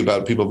movie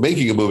about people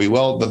making a movie,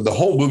 well, then the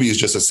whole movie is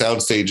just a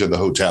soundstage in the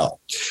hotel.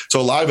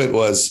 So a lot of it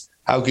was,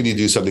 how can you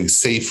do something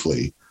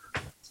safely?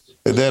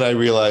 And then I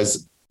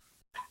realized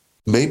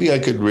maybe I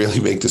could really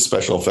make the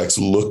special effects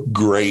look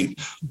great.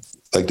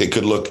 Like they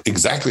could look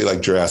exactly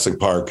like Jurassic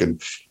Park.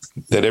 And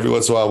then every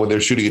once in a while when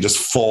they're shooting, it just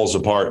falls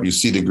apart. And you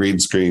see the green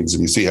screens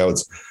and you see how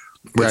it's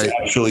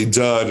actually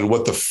done and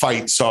what the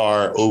fights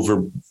are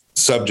over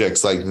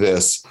subjects like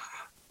this.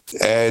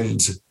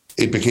 And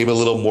it became a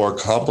little more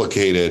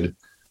complicated,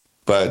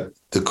 but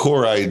the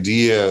core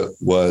idea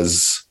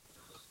was,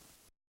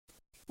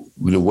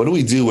 what do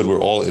we do when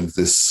we're all in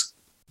this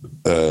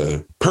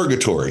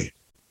purgatory?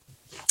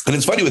 And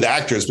it's funny with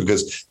actors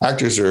because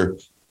actors are,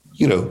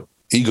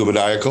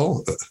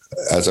 egomaniacal,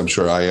 as I'm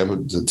sure I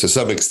am to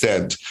some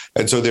extent.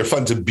 And so they're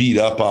fun to beat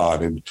up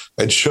on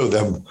and show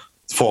them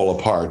fall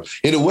apart.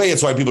 In a way,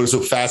 it's why people are so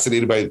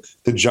fascinated by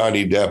the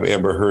Johnny Depp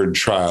Amber Heard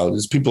trial.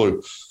 Is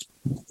people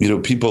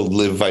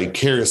live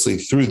vicariously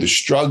through the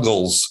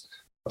struggles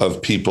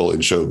of people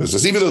in show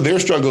business. Even though their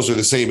struggles are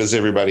the same as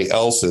everybody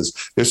else's,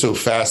 they're so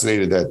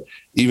fascinated that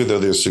even though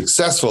they're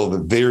successful,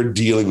 that they're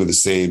dealing with the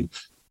same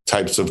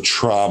types of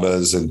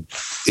traumas and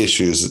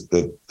issues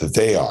that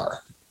they are.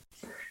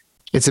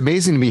 It's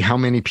amazing to me how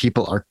many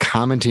people are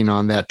commenting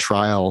on that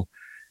trial,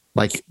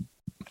 like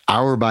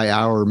hour by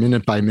hour,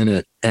 minute by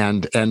minute.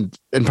 And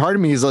part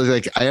of me is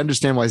like, I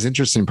understand why it's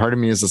interesting. Part of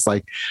me is just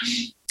like,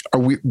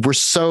 we're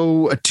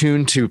so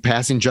attuned to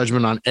passing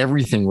judgment on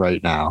everything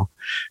right now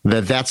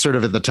that that's sort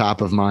of at the top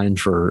of mind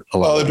for a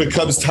lot. Well, it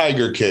becomes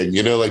Tiger King,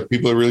 like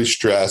people are really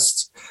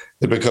stressed.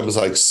 It becomes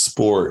like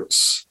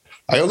sports.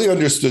 I only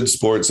understood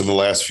sports in the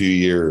last few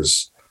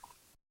years.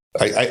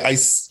 I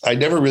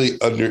never really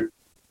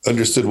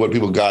understood what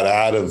people got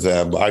out of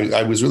them.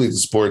 I was really into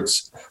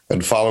sports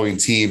and following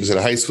teams in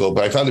high school,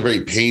 but I found it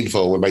very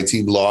painful when my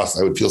team lost.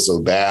 I would feel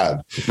so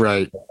bad.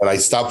 Right. And I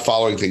stopped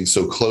following things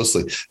so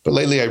closely. But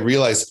lately I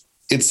realized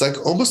it's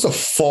like almost a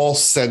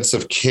false sense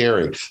of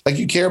caring. Like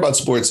you care about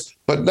sports,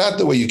 but not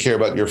the way you care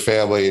about your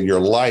family and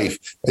your life.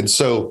 And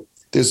so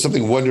there's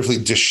something wonderfully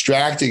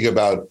distracting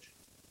about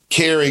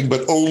caring,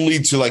 but only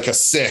to like a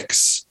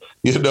 6.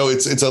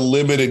 It's a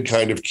limited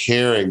kind of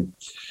caring.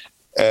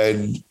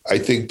 And I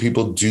think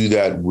people do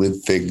that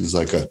with things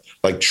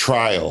like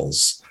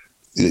trials.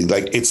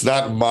 Like it's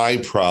not my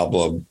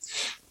problem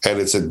and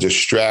it's a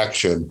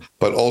distraction,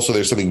 but also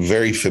there's something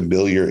very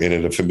familiar in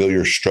it, a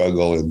familiar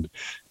struggle. And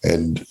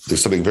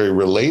there's something very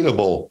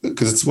relatable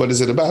because what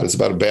is it about? It's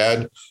about a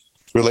bad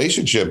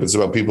relationship. It's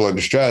about people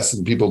under stress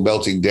and people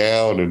melting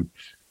down. And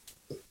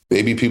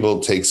maybe people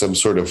take some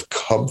sort of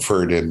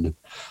comfort in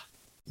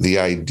the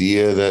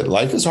idea that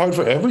life is hard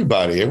for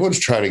everybody. Everyone's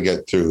trying to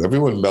get through.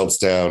 Everyone melts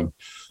down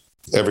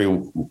every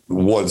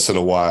once in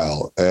a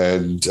while.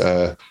 And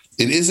it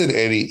isn't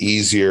any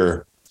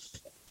easier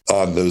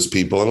on those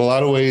people. In a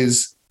lot of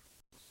ways,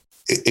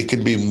 it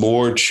can be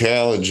more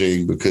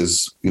challenging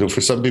because,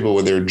 for some people,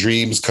 when their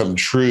dreams come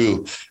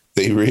true,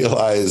 they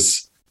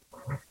realize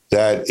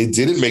that it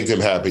didn't make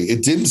them happy.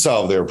 It didn't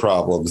solve their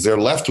problems. They're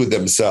left with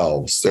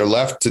themselves. They're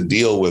left to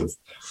deal with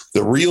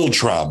the real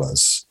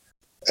traumas.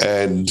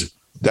 And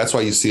that's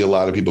why you see a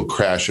lot of people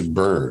crash and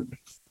burn.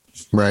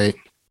 Right.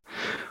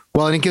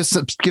 Well, and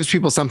it gives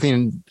people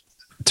something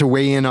to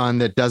weigh in on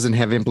that doesn't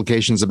have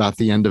implications about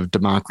the end of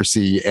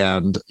democracy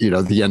and,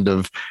 the end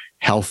of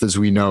health as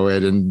we know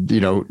it and,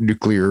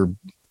 nuclear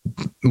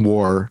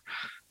war,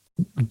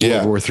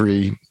 World War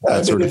III,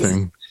 that sort of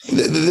thing.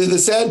 The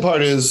sad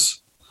part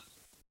is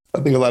I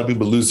think a lot of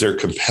people lose their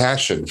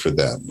compassion for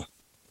them.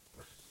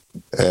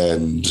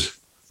 And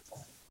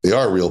they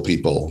are real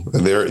people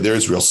and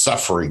there's real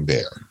suffering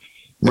there.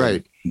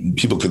 Right. And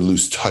people can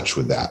lose touch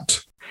with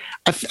that.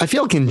 I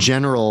feel like in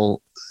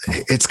general,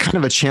 it's kind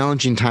of a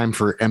challenging time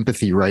for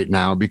empathy right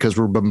now because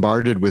we're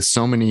bombarded with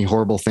so many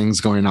horrible things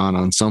going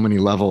on so many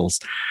levels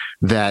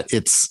that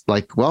it's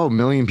like, well, 1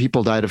 million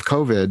people died of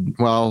COVID.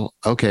 Well,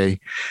 okay.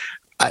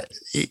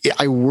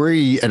 I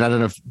worry, and I don't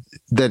know if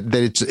that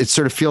it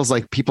sort of feels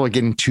like people are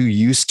getting too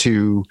used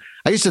to.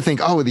 I used to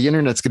think, oh, the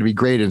internet's going to be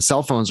great and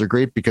cell phones are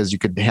great because you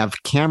could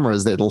have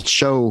cameras that'll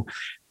show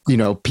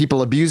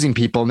people abusing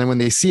people. And then when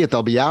they see it,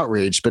 they'll be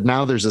outraged. But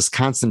now there's this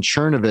constant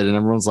churn of it. And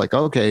everyone's like,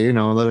 okay,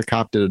 another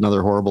cop did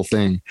another horrible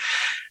thing.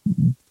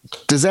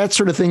 Does that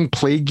sort of thing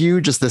plague you?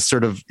 Just this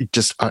sort of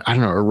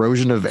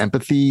erosion of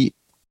empathy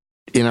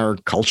in our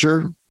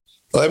culture?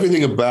 Well,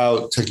 everything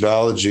about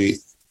technology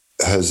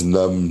has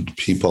numbed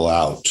people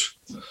out.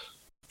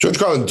 George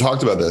Carlin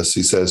talked about this.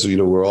 He says,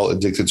 we're all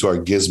addicted to our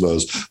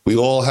gizmos. We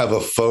all have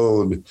a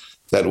phone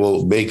that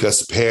will make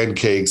us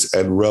pancakes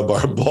and rub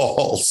our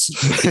balls.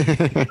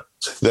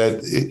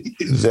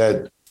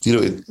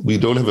 We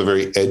don't have a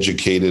very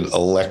educated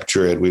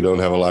electorate. We don't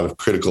have a lot of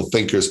critical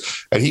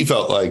thinkers. And he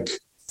felt like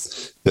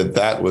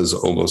that was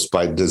almost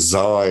by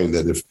design,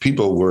 that if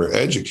people were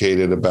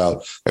educated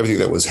about everything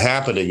that was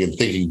happening and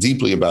thinking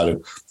deeply about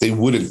it, they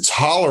wouldn't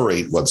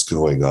tolerate what's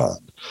going on.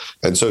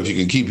 And so if you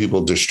can keep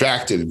people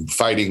distracted and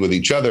fighting with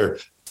each other,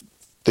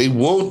 they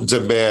won't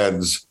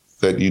demand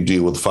that you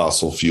deal with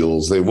fossil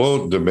fuels. They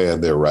won't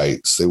demand their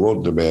rights. They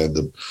won't demand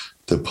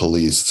the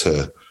police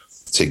to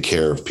take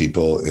care of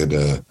people in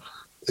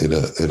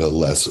a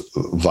less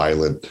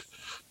violent,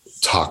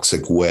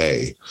 toxic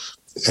way.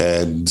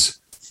 And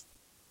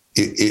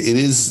it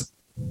is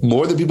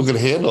more than people can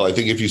handle. I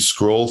think if you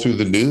scroll through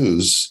the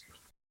news,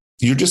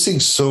 you're just seeing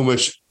so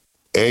much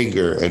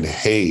anger and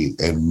hate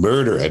and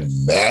murder and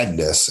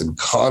madness and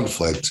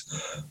conflict.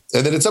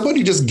 And then at some point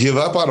you just give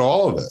up on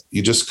all of it.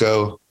 You just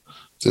go,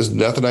 there's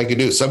nothing I can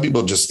do. Some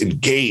people just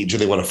engage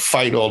and they want to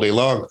fight all day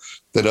long.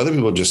 Then other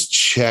people just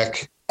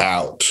check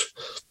out.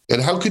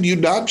 And how could you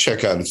not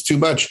check out? It's too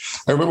much.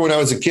 I remember when I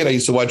was a kid, I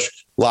used to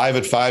watch Live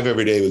at 5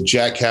 every day with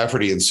Jack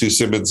Cafferty and Sue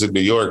Simmons in New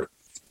York.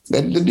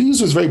 And the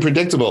news was very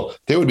predictable.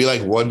 There would be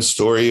like one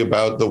story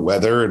about the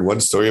weather and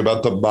one story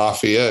about the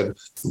mafia and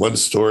one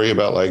story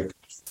about like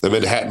the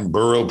Manhattan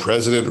borough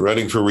president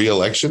running for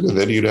re-election. And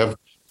then you'd have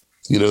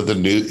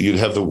you'd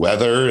have the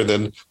weather and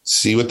then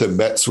see what the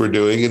Mets were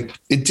doing. And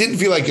it didn't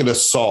feel like an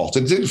assault.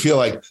 It didn't feel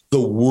like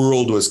the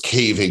world was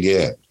caving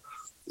in.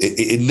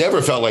 It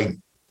never felt like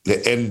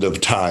the end of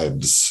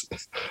times.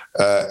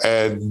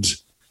 And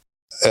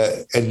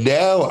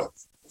now,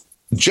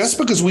 just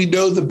because we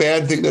know the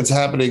bad thing that's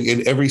happening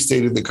in every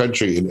state in the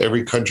country, in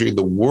every country in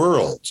the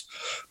world,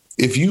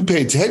 if you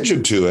pay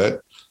attention to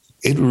it,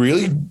 it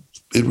really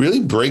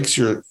breaks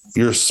your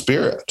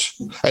spirit.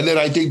 And then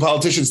I think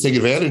politicians take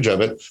advantage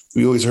of it.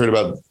 We always heard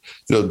about,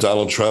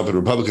 Donald Trump and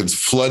Republicans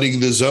flooding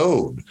the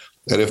zone.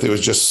 And if there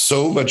was just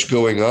so much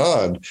going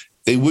on,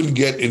 they wouldn't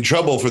get in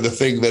trouble for the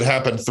thing that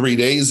happened 3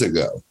 days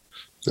ago.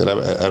 And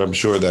I'm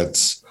sure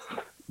that's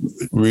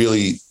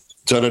really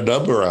done a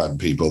number on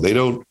people. They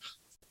don't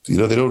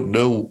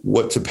know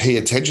what to pay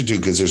attention to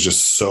because there's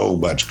just so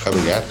much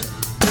coming at them.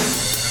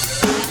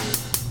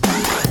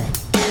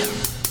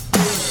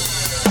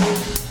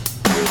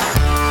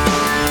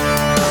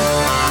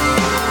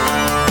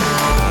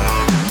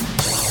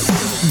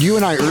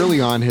 and I early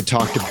on had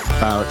talked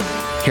about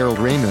Harold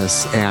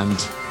Ramis, and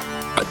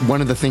one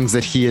of the things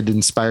that he had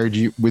inspired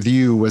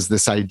you was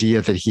this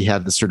idea that he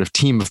had this sort of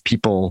team of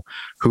people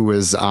who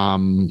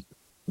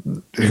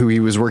he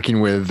was working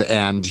with,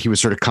 and he would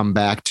sort of come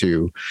back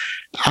to.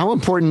 How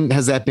important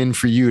has that been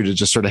for you to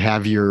just sort of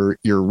have your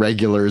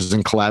regulars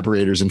and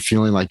collaborators and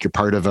feeling like you're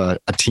part of a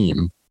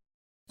team?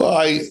 Well,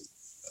 I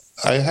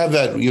have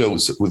that,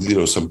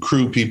 with, some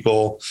crew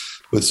people,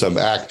 with some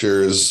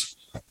actors.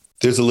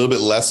 There's a little bit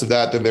less of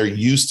that than there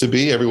used to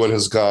be. Everyone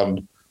has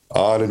gone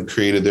on and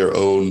created their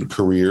own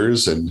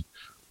careers and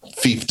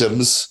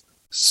fiefdoms.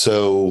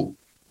 So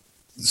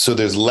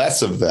there's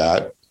less of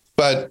that.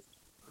 But,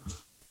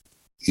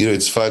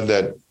 it's fun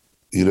that,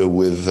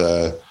 with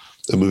a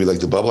movie like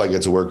The Bubble, I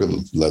get to work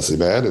with Leslie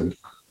Mann and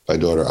my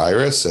daughter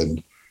Iris.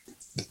 And,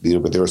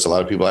 but there was a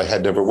lot of people I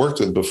had never worked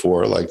with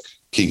before, like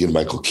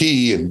Keegan-Michael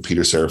Key and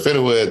Peter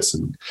Serafinowicz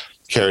and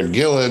Karen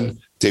Gillan.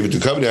 David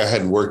Duchovny I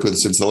hadn't worked with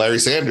since the Larry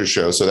Sanders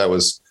Show. So that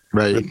was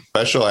really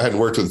special. I hadn't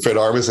worked with Fred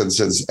Armisen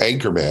since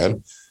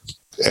Anchorman.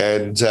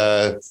 And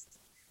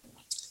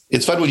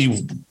it's fun when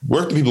you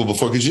work with people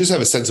before because you just have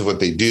a sense of what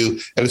they do.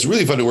 And it's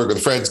really fun to work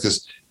with friends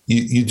because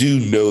you do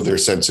know their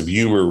sense of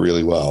humor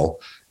really well.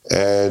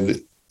 And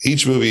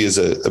each movie is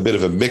a bit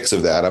of a mix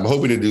of that. I'm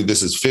hoping to do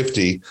This Is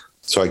 50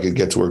 so I could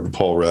get to work with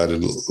Paul Rudd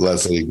and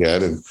Leslie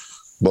again and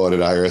Maud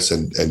and Iris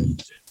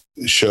and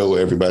show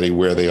everybody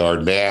where they are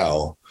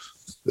now.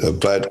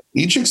 But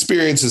each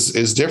experience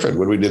is different.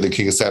 When we did The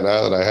King of Staten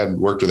Island, I hadn't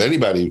worked with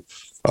anybody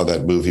on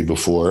that movie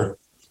before,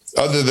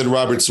 other than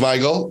Robert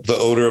Smigel, the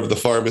owner of the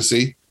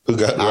pharmacy who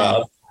got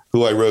robbed,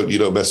 who I wrote You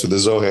Don't Mess with the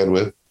Zohan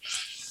with.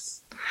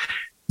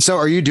 So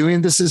are you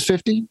doing This Is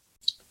 50?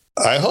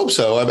 I hope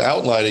so. I'm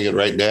outlining it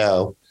right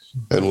now,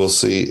 and we'll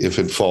see if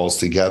it falls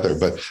together.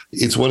 But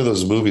it's one of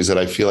those movies that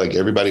I feel like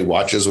everybody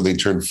watches when they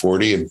turn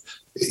 40, and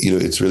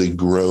it's really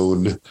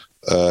grown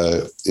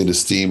in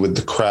esteem with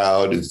the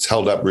crowd. It's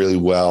held up really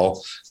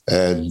well,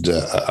 and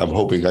I'm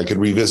hoping I can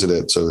revisit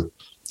it. So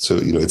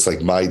it's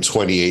like my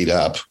 28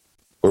 up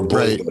or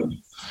both. Right.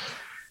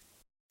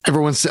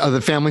 Everyone's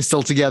the family's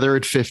still together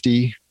at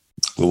 50.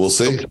 Well, we'll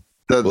see.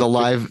 The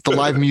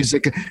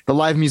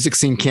live music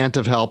scene can't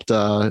have helped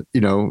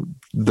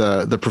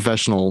the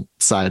professional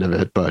side of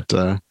it, but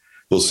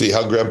we'll see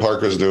how Graham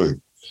Parker's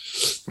doing.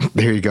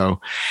 There you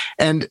go.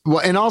 And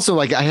also,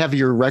 like, I have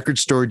your Record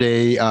Store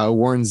Day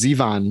Warren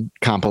Zevon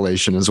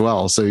compilation as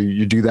well. So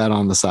you do that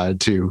on the side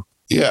too.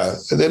 Yeah.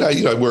 And then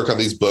I work on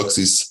these books,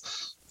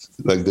 these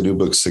like the new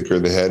book Sicker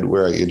in the Head,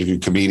 where I interview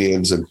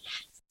comedians, and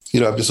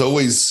I'm just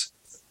always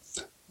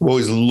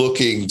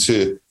looking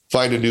to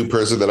find a new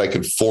person that I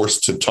could force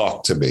to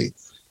talk to me.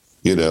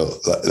 I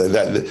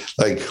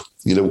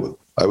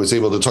was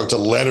able to talk to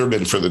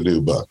Letterman for the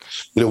new book.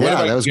 That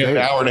was great. An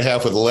hour and a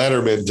half with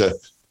Letterman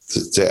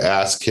to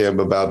ask him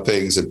about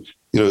things. And,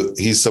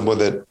 he's someone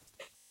that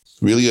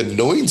really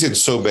anointed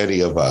so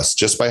many of us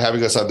just by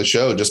having us on the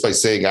show, just by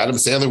saying Adam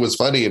Sandler was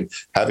funny and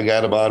having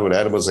Adam on when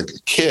Adam was like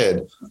a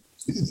kid.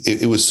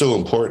 It was so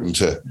important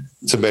to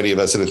many of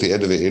us. And at the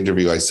end of the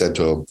interview, I said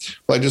to him,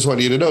 well, I just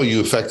want you to know you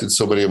affected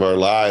so many of our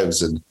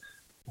lives, and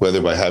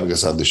whether by having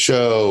us on the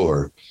show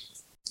or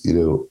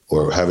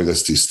having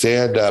us do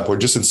stand up or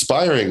just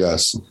inspiring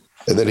us.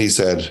 And then he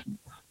said,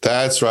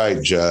 that's right,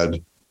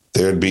 Judd.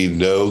 There'd be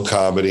no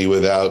comedy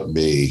without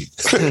me.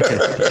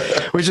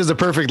 Which is a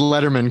perfect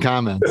Letterman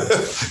comment.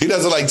 He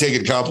doesn't like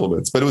taking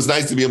compliments, but it was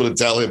nice to be able to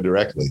tell him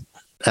directly.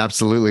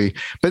 Absolutely.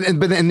 But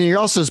you're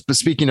also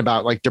speaking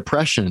about like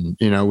depression,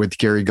 with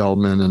Gary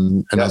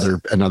Goldman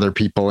and other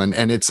people. And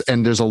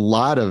there's a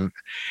lot of,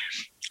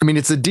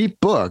 it's a deep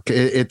book.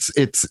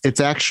 It's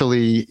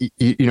actually,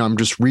 I'm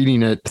just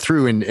reading it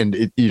through and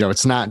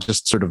it's not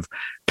just sort of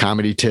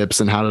comedy tips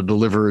and how to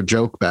deliver a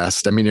joke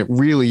best. It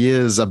really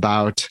is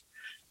about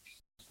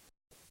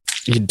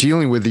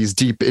dealing with these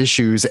deep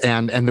issues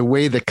and the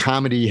way that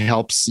comedy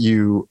helps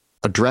you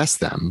address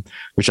them,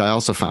 which I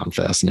also found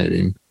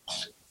fascinating.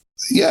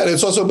 Yeah. And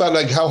it's also about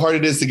like how hard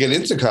it is to get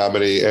into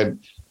comedy. And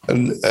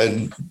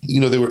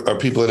there are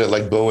people in it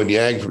like Bowen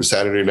Yang from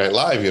Saturday Night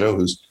Live,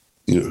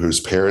 whose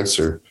parents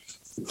are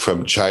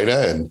from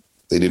China, and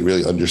they didn't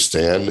really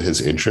understand his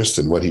interest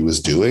in what he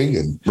was doing.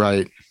 And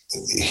right.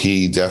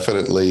 He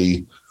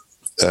definitely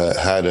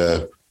had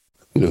a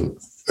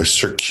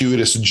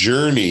circuitous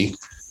journey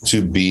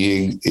to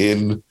being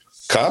in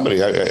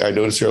comedy. I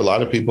notice there are a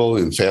lot of people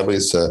in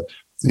families, of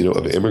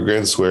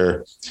immigrants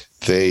where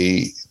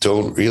they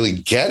don't really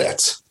get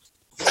it.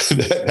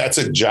 That's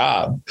a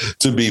job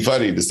to be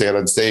funny, to stand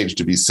on stage,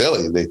 to be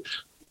silly. And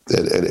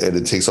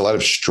it takes a lot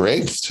of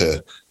strength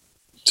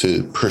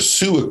to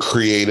pursue a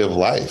creative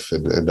life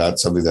and not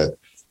something that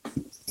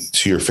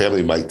to your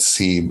family might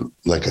seem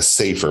like a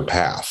safer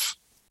path.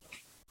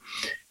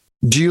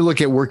 Do you look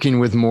at working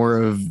with more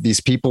of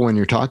these people when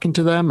you're talking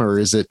to them, or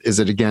is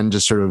it again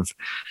just sort of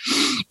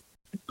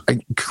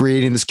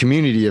creating this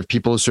community of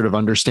people who sort of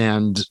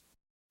understand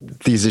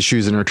these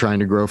issues and are trying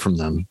to grow from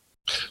them?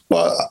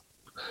 Well,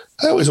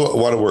 I always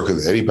want to work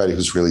with anybody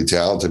who's really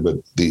talented, but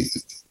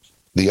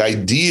the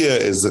idea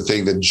is the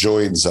thing that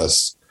joins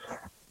us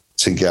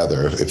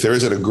together. If there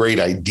isn't a great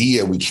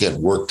idea, we can't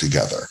work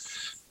together.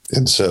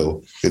 And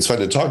so it's fun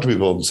to talk to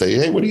people and say,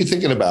 hey, what are you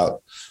thinking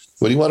about?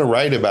 What do you want to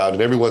write about?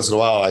 And every once in a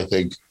while, I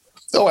think,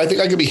 I think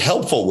I can be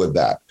helpful with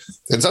that.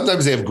 And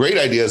sometimes they have great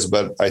ideas,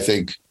 but I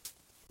think,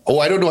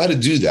 I don't know how to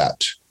do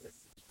that.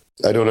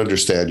 I don't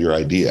understand your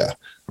idea.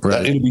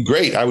 Right. It would be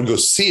great. I would go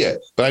see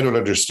it, but I don't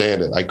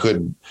understand it. I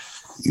couldn't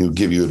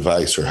give you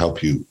advice or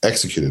help you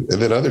execute it.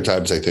 And then other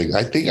times I think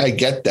I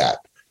get that.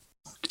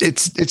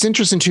 It's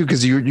interesting too,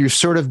 because you've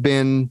sort of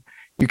been,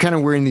 you're kind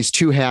of wearing these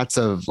two hats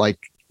of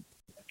like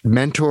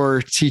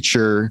mentor,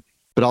 teacher,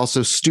 but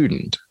also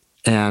student.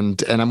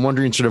 And I'm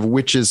wondering sort of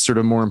which is sort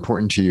of more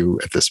important to you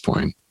at this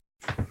point.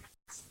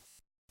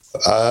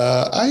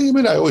 I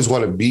always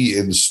want to be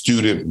in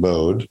student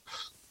mode.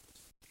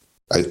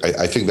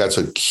 I think that's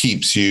what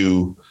keeps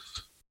you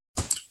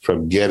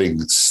from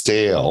getting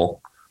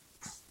stale.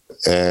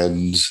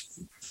 And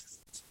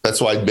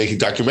that's why making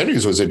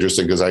documentaries was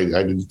interesting, because I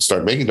didn't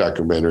start making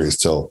documentaries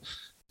till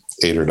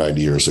 8 or 9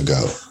 years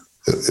ago.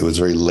 It was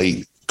a very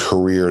late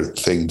career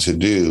thing to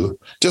do.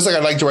 Just like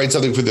I'd like to write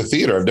something for the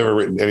theater. I've never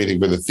written anything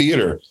for the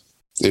theater.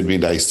 It'd be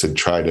nice to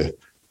try to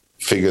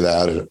figure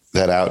that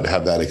out and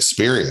have that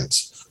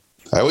experience.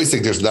 I always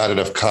think there's not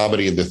enough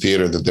comedy in the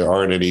theater, that there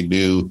aren't any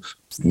new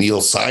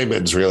Neil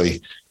Simons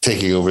really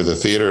taking over the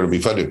theater. It'll be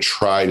fun to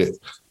try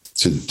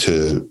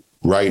to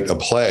write a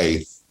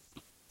play.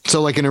 So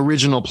like an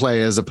original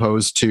play as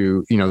opposed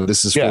to,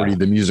 This Is 40,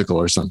 the musical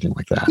or something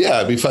like that. Yeah,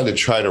 it'd be fun to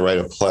try to write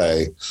a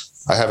play.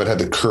 I haven't had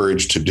the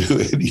courage to do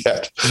it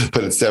yet,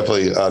 but it's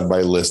definitely on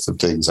my list of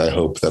things I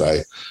hope that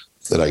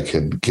I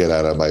can get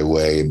out of my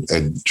way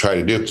and try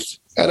to do.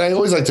 And I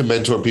always like to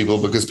mentor people,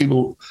 because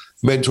people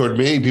mentored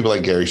me, people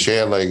like Gary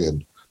Shandling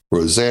and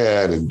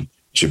Roseanne and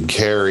Jim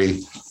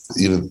Carrey.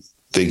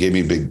 They gave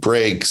me big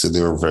breaks and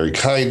they were very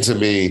kind to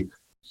me.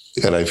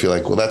 And I feel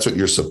like, well, that's what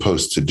you're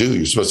supposed to do.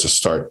 You're supposed to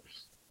start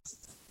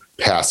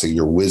passing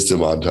your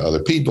wisdom on to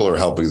other people or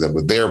helping them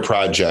with their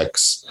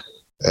projects.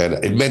 And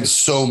it meant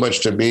so much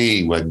to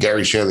me when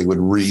Gary Shandling would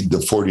read The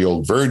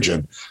 40-Year-Old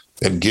Virgin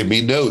and give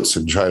me notes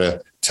and try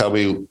to tell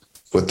me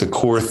what the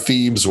core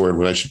themes were and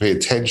what I should pay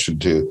attention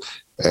to.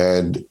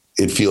 And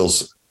it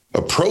feels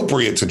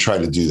appropriate to try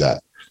to do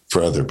that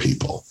for other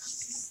people.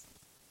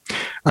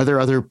 Are there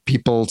other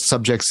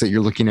subjects that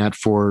you're looking at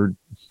for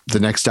the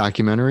next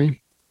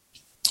documentary?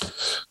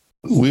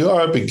 We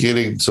are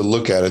beginning to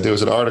look at it. There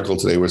was an article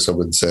today where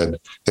someone said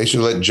they should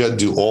let Judd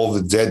do all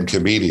the dead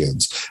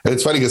comedians. And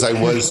it's funny because I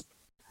was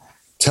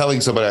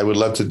telling somebody I would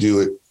love to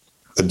do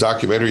a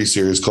documentary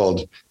series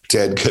called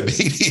Dead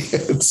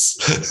Comedians.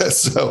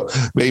 So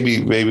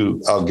maybe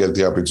I'll get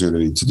the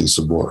opportunity to do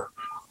some more.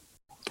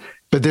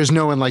 But there's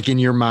no one like in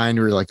your mind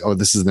where you're like, oh,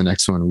 this is the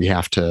next one we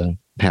have to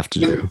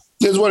do.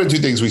 There's one or two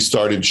things we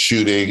started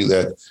shooting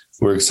that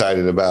we're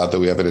excited about that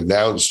we haven't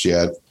announced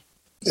yet.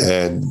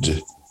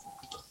 And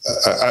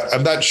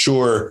I'm not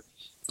sure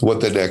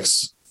what the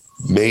next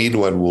main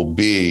one will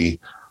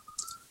be.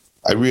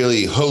 I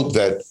really hope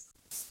that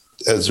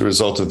as a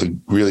result of the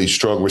really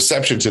strong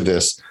reception to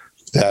this,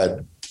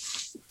 that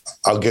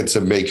I'll get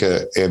to make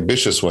an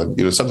ambitious one.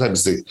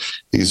 Sometimes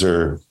these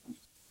are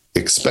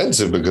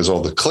expensive because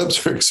all the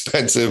clips are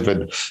expensive,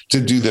 and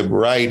to do them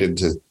right and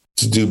to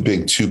do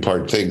big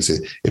 2-part things,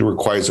 it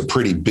requires a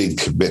pretty big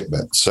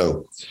commitment.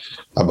 So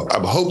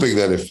I'm hoping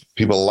that if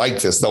people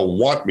like this, they'll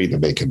want me to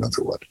make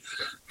another one.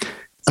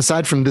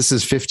 Aside from This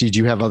Is 50, do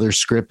you have other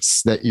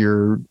scripts that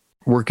you're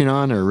working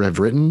on or have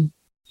written?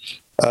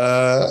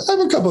 I have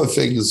a couple of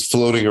things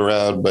floating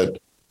around, but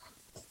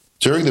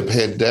during the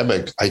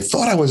pandemic, I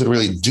thought I wasn't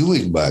really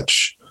doing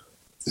much.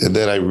 And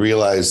then I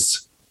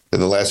realized in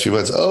the last few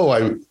months,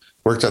 I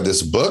worked on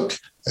this book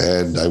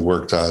and I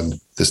worked on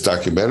this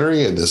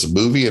documentary and this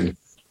movie. And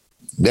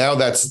now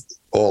that's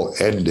all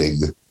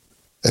ending.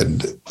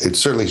 And it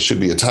certainly should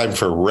be a time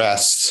for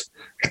rest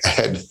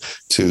and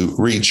to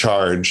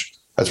recharge.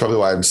 That's probably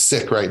why I'm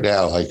sick right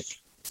now. Like,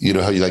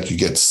 how you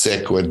get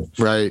sick when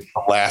the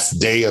last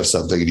day of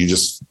something and you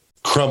just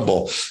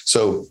crumble.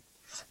 So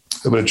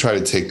I'm going to try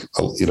to take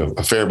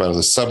a fair amount of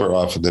the summer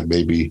off, and then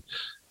maybe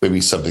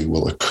something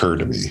will occur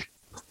to me.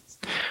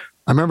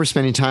 I remember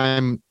spending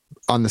time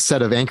on the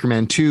set of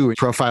Anchorman 2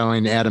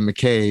 profiling Adam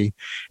McKay,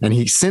 and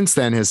he since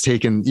then has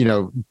taken,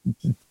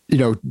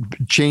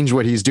 changed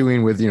what he's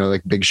doing with,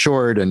 like Big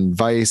Short and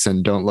Vice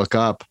and Don't Look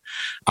Up.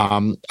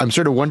 I'm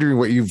sort of wondering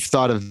what you've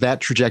thought of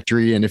that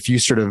trajectory, and if you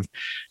sort of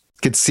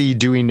could see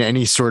doing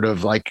any sort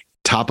of like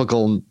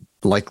topical,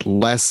 like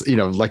less,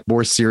 like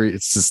more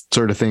serious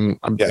sort of thing.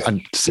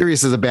 I'm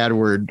serious is a bad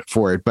word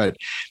for it, but,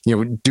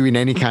 doing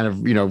any kind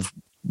of,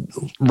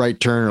 right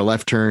turn or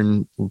left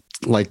turn,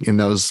 like in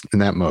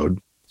that mode.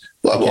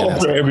 Well, I'm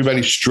all for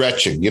everybody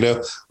stretching,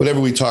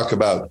 whenever we talk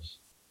about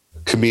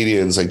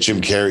comedians like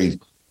Jim Carrey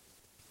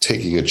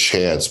taking a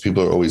chance,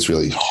 people are always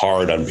really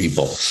hard on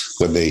people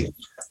when they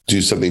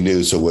do something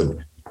new. So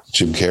when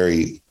Jim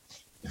Carrey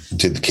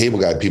did The Cable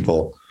Guy,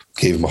 people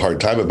gave him a hard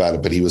time about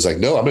it, but he was like,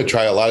 no, I'm going to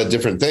try a lot of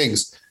different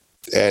things.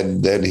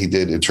 And then he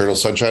did Eternal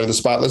Sunshine of the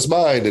Spotless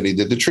Mind, and he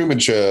did The Truman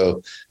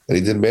Show, and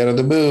he did Man on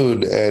the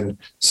Moon, and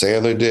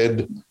Sandler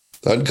did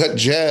Uncut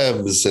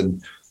Gems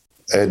and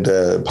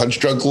Punch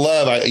Drunk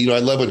Love. I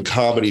love when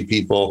comedy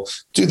people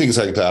do things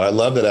like that. I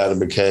love that Adam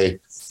McKay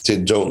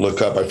did Don't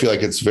Look Up. I feel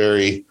like it's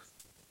very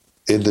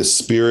in the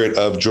spirit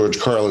of George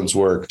Carlin's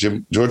work.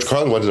 George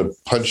Carlin wanted to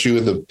punch you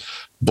in the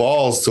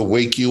balls to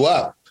wake you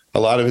up. A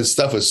lot of his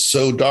stuff was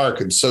so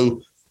dark and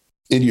so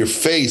in your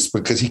face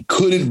because he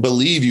couldn't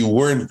believe you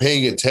weren't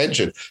paying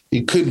attention.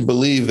 He couldn't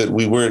believe that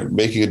we weren't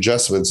making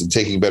adjustments and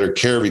taking better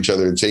care of each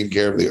other and taking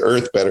care of the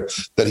earth better,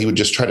 that he would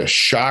just try to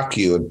shock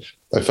you. And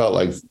I felt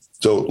like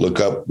Don't Look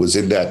Up was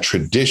in that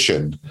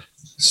tradition.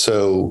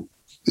 So,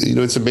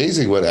 it's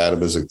amazing what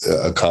Adam has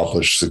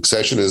accomplished.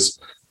 Succession is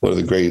one of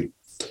the great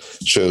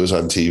shows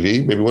on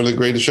TV, maybe one of the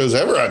greatest shows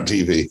ever on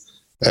TV.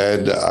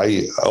 And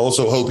I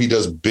also hope he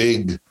does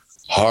big,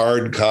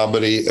 hard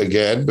comedy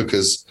again,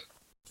 because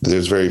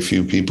there's very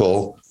few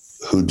people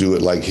who do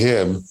it like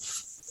him.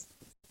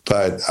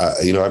 But,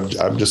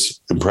 I'm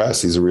just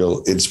impressed. He's a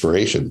real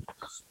inspiration.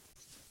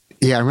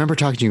 Yeah, I remember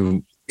talking to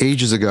you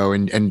ages ago,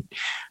 and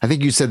I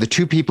think you said the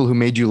two people who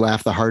made you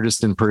laugh the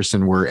hardest in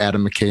person were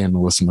Adam McKay and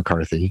Melissa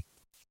McCarthy.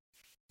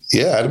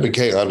 Yeah, Adam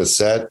McKay on a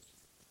set,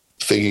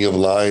 thinking of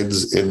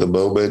lines in the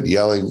moment,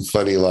 yelling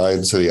funny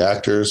lines to the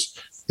actors.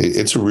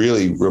 It's a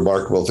really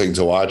remarkable thing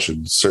to watch.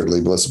 And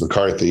certainly Melissa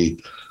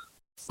McCarthy,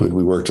 when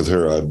we worked with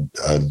her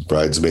on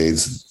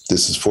Bridesmaids,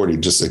 This Is 40,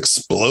 just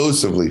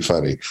explosively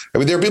funny. I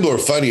mean, there are people who are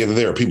funny, and then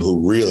there are people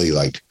who really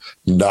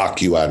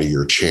knock you out of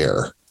your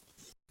chair.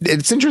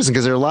 It's interesting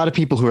because there are a lot of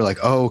people who are like,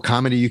 oh,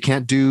 comedy, you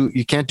can't do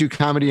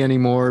comedy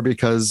anymore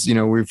because,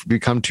 we've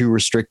become too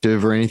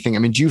restrictive or anything. I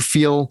mean, do you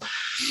feel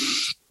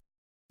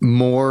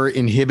more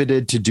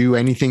inhibited to do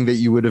anything that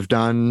you would have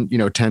done,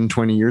 10,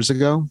 20 years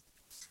ago?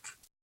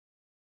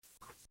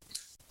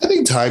 I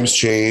think times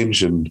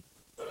change and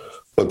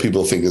what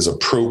people think is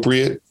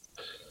appropriate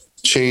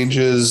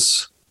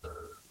changes.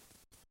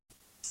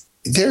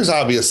 There's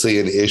obviously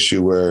an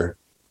issue where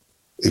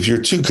if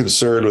you're too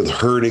concerned with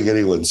hurting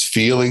anyone's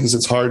feelings,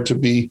 it's hard to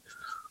be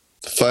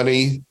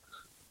funny.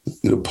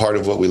 Part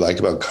of what we like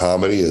about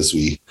comedy is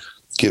we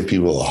give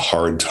people a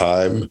hard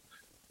time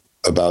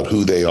about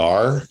who they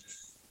are.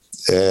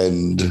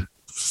 And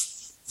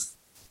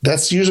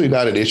that's usually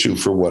not an issue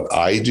for what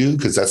I do,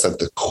 because that's at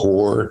the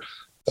core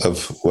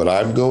of what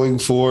I'm going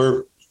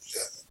for.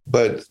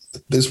 But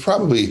there's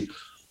probably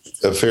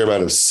a fair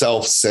amount of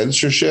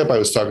self-censorship. I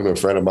was talking to a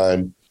friend of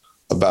mine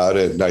about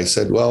it, and I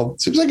said, well,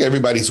 it seems like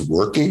everybody's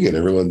working and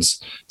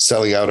everyone's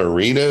selling out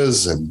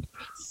arenas, and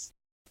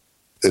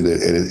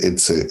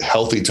it's a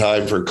healthy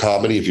time for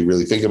comedy if you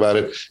really think about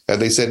it. And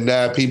they said,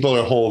 nah, people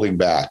are holding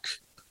back.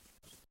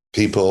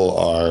 People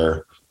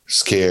are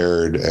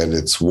scared and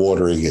it's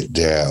watering it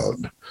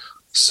down.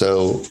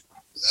 So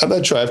I'm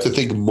not sure. I have to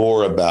think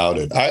more about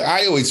it.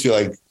 I always feel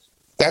like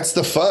that's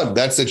the fun.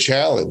 That's the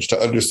challenge, to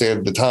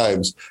understand the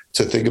times,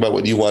 to think about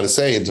what you want to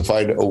say and to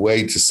find a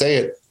way to say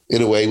it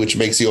in a way which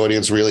makes the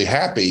audience really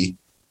happy.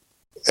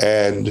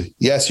 And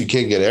yes, you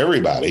can't get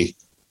everybody,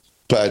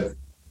 but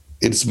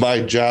it's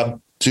my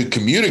job to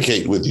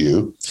communicate with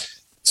you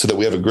so that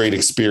we have a great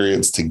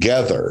experience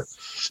together.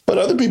 But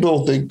other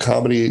people think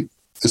comedy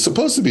is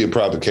supposed to be a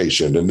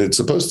provocation and it's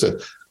supposed to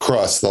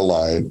cross the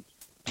line.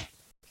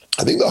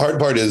 I think the hard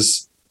part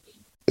is,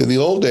 in the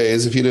old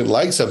days, if you didn't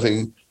like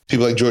something,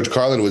 people like George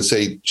Carlin would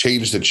say,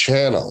 change the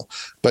channel.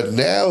 But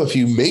now if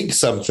you make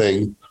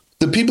something,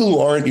 the people who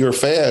aren't your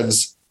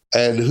fans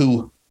and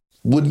who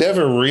would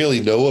never really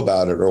know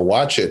about it or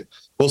watch it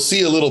will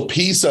see a little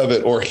piece of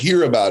it or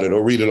hear about it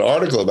or read an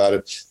article about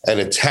it and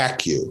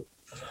attack you.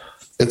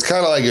 It's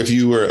kind of like if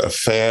you were a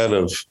fan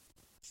of,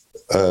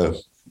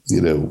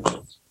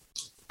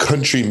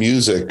 country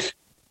music,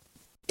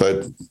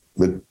 but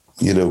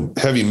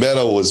heavy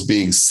metal was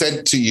being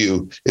sent to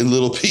you in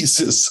little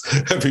pieces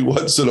every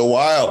once in a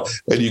while,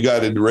 and you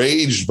got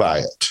enraged by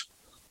it.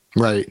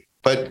 Right.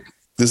 But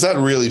it's not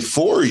really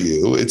for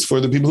you. It's for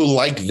the people who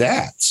like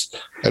that.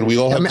 And we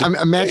all have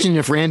imagine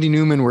if Randy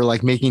Newman were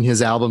making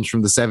his albums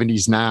from the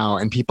 70s now,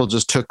 and people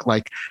just took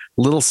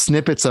little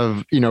snippets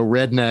of,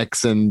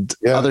 Rednecks and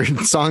other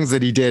songs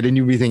that he did. And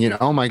you'd be thinking,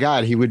 oh my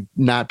God, he would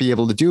not be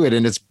able to do it.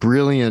 And it's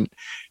brilliant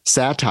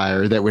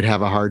satire that would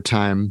have a hard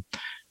time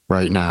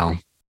right now.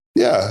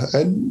 Yeah.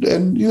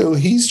 And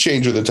he's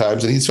changed with the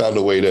times and he's found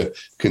a way to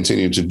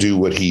continue to do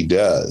what he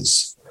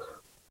does.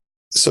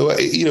 So,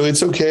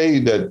 it's okay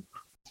that,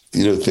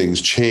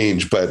 things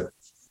change, but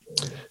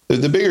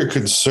the bigger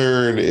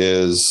concern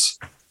is,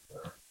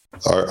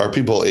 are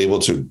people able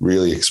to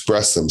really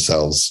express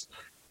themselves,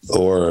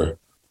 or,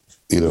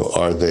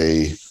 are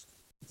they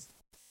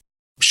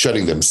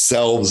shutting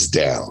themselves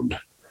down?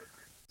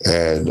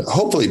 And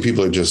hopefully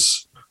people are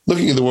just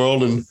looking at the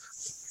world and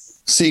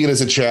seeing it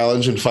as a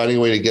challenge and finding a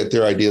way to get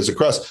their ideas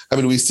across. I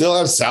mean, we still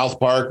have South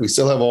Park. We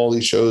still have all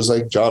these shows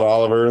like John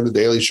Oliver and The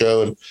Daily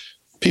Show, and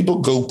people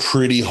go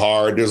pretty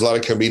hard. There's a lot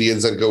of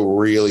comedians that go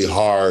really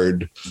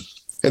hard.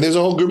 And there's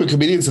a whole group of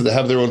comedians that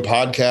have their own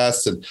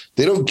podcasts, and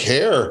they don't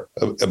care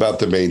about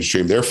the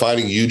mainstream. They're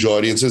finding huge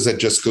audiences that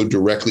just go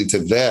directly to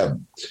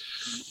them.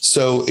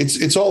 So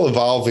it's all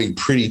evolving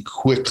pretty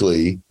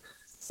quickly,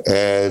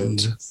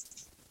 and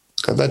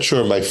I'm not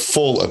sure my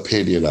full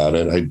opinion on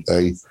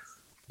it.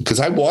 Because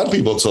I want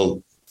people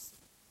to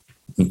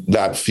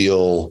not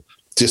feel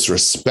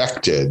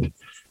disrespected,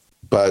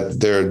 but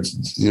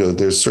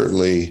there's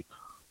certainly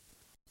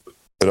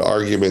an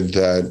argument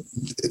that,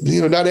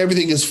 not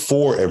everything is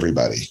for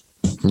everybody.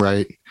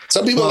 Right.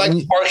 Some people like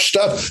harsh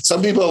stuff.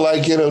 Some people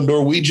like,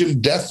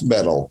 Norwegian death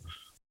metal,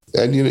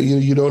 and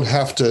you don't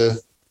have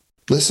to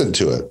listen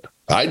to it.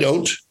 I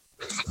don't.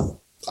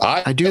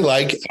 I do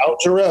like Al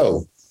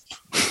Jarreau.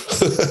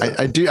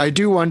 I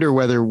do wonder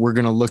whether we're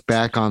going to look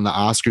back on the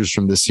Oscars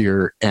from this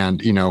year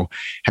and,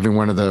 having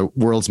one of the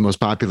world's most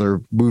popular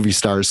movie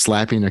stars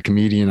slapping a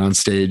comedian on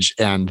stage,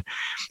 and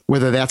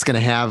whether that's going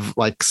to have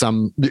like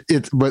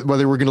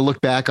whether we're going to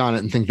look back on it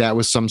and think that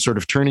was some sort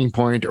of turning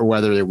point, or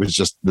whether it was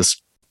just this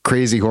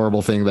crazy,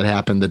 horrible thing that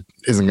happened that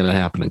isn't going to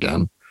happen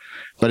again.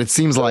 But it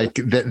seems like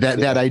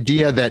that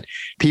idea that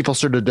people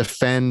sort of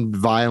defend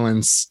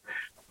violence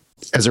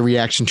as a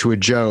reaction to a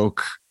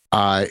joke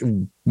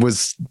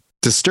was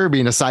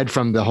disturbing, aside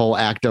from the whole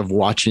act of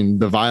watching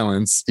the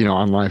violence,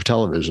 on live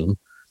television.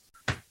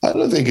 I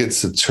don't think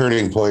it's a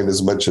turning point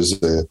as much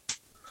as a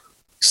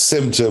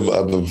symptom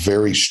of a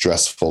very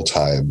stressful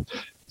time,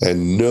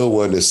 and no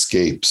one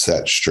escapes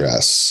that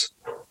stress.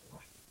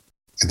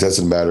 It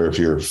doesn't matter if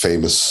you're a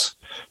famous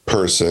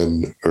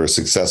person or a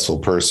successful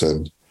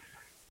person.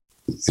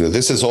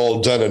 This has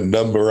all done a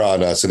number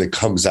on us, and it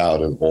comes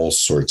out in all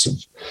sorts of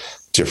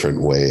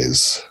different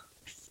ways.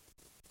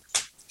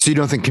 So you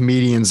don't think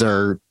comedians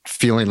are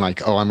feeling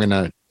like, oh,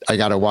 I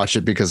got to watch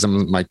it because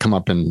someone might come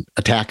up and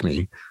attack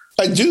me?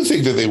 I do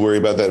think that they worry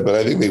about that, but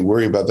I think they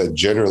worry about that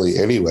generally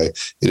anyway.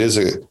 It is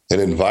an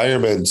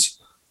environment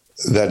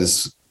that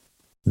is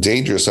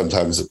dangerous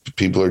sometimes.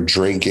 People are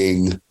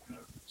drinking.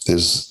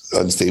 There's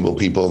unstable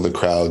people in the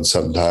crowd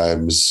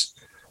sometimes.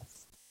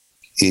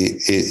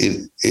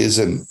 It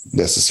isn't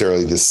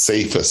necessarily the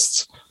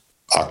safest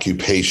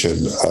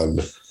occupation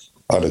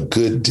on a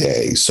good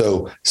day.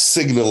 So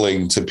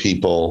signaling to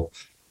people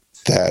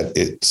that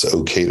it's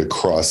okay to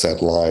cross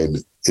that line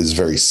is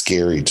very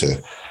scary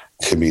to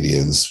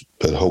comedians,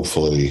 but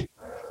hopefully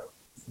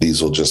these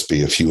will just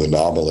be a few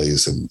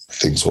anomalies and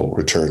things will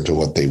return to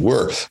what they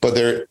were. But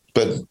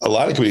a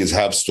lot of comedians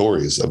have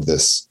stories of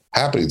this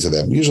happening to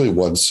them, usually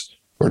once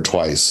or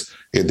twice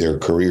in their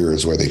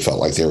careers, where they felt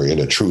like they were in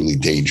a truly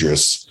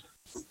dangerous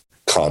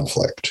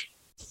conflict.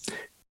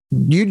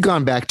 You'd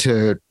gone back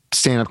to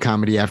stand-up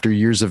comedy after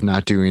years of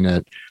not doing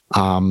it.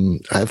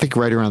 I think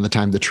right around the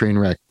time the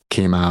Trainwreck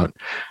came out.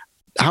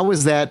 How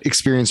was that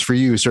experience for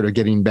you, sort of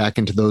getting back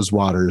into those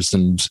waters?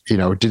 And,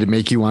 did it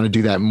make you want to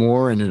do that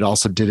more? And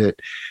did it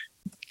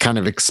kind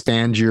of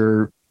expand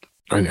your,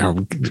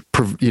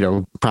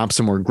 prompt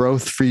some more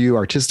growth for you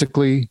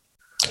artistically?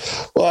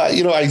 Well,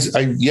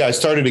 I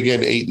started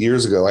again 8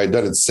 years ago. I'd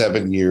done it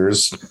 7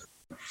 years,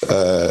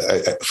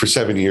 for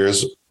 7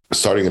 years,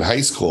 starting in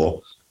high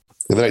school.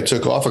 And then I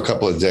took off a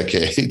couple of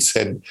decades,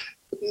 and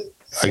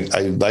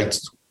I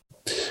liked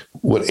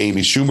what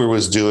Amy Schumer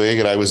was doing,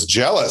 and I was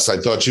jealous. I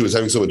thought she was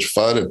having so much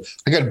fun, and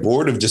I got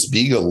bored of just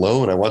being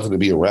alone. I wanted to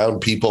be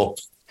around people.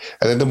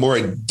 And then the more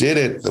I did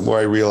it, the more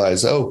I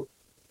realized,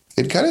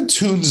 it kind of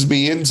tunes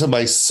me into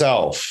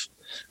myself.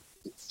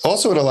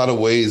 Also, in a lot of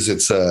ways,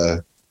 it's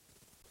like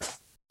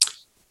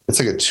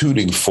a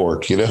tuning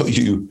fork.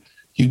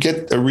 You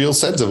get a real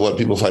sense of what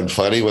people find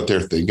funny, what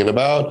they're thinking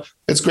about.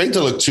 It's great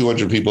to look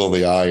 200 people in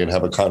the eye and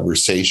have a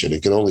conversation.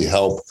 It can only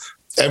help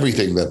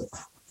everything that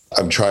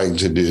I'm trying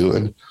to do.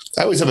 And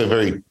I always have a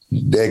very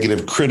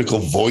negative, critical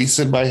voice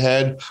in my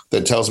head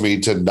that tells me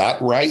to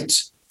not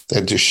write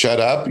and to shut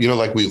up.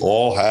 Like we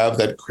all have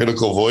that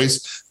critical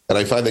voice. And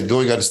I find that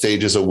going on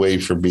stage is a way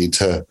for me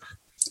to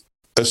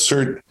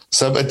assert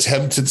some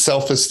attempted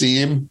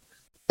self-esteem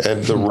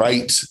and the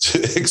right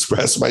to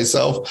express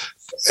myself.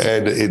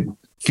 And it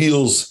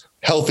feels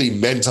healthy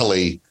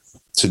mentally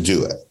to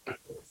do it.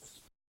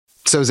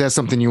 So is that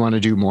something you want to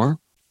do more?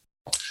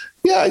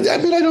 Yeah, I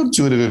don't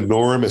do it an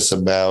enormous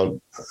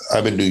amount.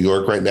 I'm in New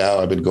York right now.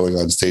 I've been going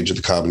on stage at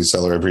the Comedy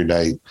Cellar every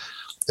night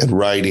and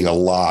writing a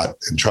lot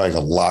and trying a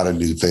lot of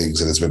new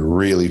things. And it's been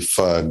really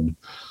fun.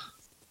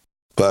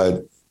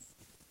 But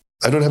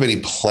I don't have any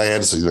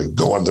plans to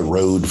go on the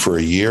road for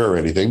a year or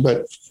anything.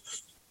 But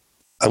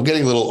I'm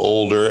getting a little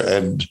older,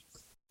 and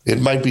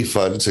it might be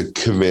fun to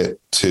commit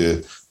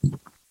to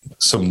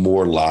some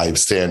more live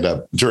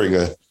stand-up during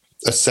a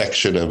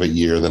section of a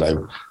year that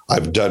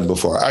I've done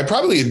before. I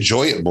probably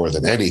enjoy it more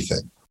than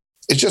anything.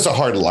 It's just a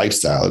hard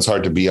lifestyle. It's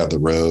hard to be on the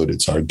road.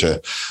 It's hard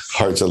to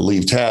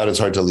leave town. It's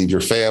hard to leave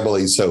your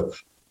family. So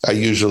I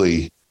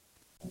usually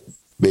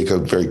make a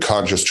very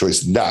conscious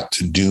choice not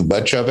to do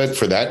much of it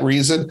for that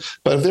reason.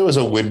 But if there was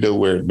a window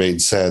where it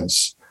made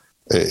sense,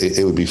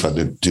 it would be fun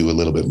to do a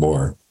little bit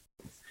more.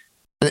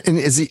 And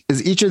is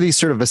each of these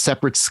sort of a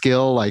separate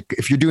skill? Like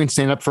if you're doing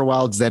stand up for a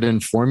while, does that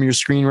inform your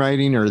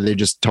screenwriting, or are they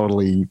just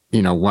totally,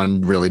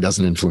 one really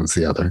doesn't influence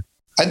the other?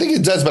 I think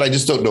it does, but I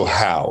just don't know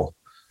how.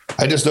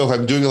 I just know if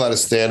I'm doing a lot of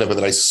stand up and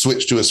then I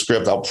switch to a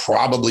script, I'll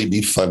probably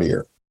be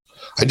funnier.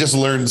 I just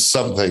learned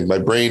something. My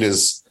brain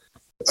is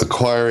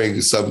acquiring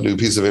some new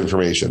piece of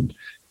information,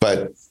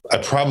 but I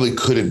probably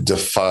couldn't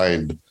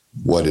define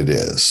what it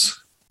is.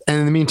 And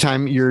in the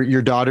meantime,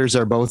 your daughters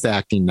are both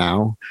acting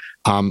now.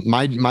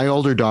 My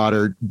older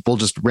daughter will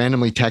just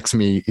randomly text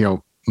me,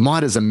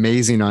 Maude is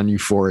amazing on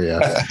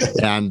Euphoria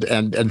and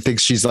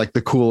thinks she's like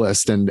the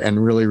coolest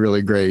and really,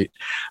 really great.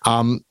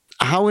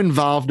 How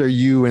involved are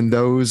you in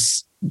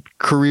those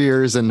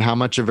careers, and how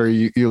much of are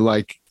you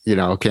like,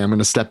 okay, I'm going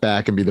to step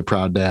back and be the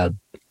proud dad?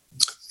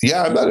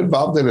 Yeah, I'm not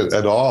involved in it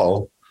at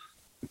all.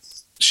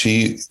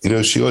 She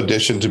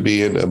auditioned to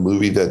be in a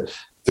movie that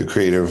the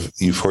creator of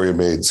Euphoria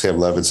made, Sam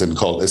Levinson,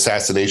 called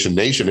Assassination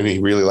Nation. And he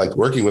really liked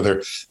working with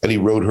her, and he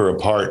wrote her a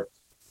part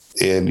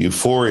in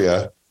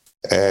Euphoria,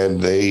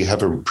 and they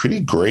have a pretty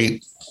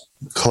great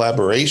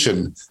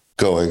collaboration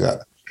going on.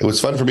 It was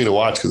fun for me to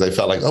watch because I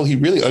felt like, he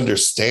really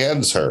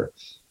understands her.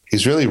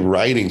 He's really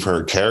writing for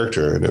her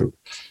character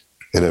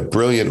in a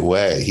brilliant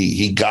way.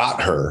 He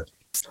got her,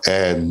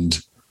 and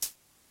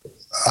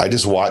I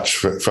just watched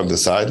from the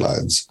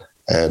sidelines.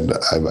 And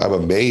I'm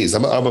amazed.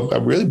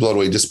 I'm really blown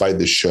away just by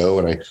the show.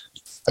 And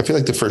I feel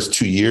like the first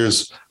 2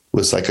 years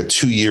was like a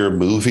 2-year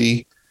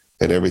movie,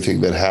 and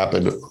everything that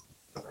happened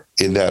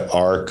in that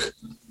arc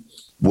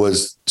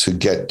was to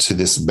get to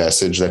this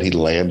message that he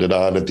landed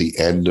on at the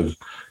end of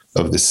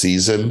the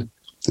season.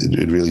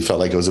 It really felt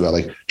like it was about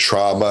like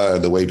trauma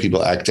and the way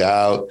people act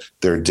out,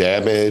 their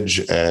damage,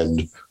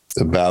 and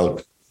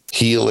about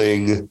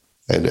healing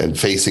and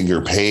facing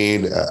your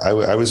pain.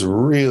 I was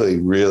really,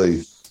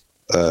 really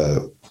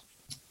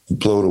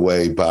blown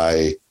away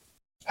by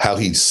how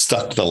he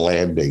stuck the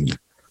landing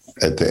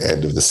at the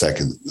end of the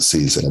second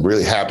season. I'm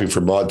really happy for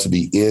Maude to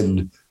be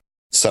in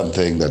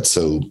something that's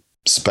so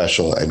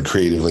special and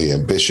creatively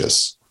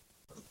ambitious.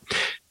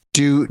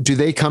 Do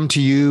they come to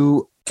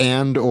you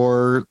and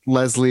or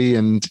Leslie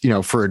and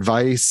for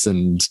advice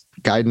and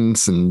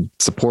guidance and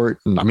support?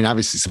 And I mean,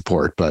 obviously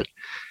support, but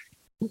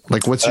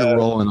like, what's your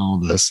role in all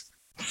of this?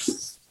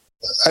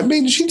 I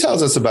mean, she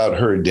tells us about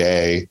her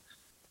day,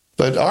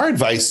 but our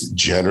advice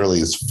generally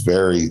is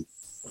very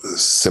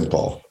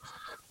simple.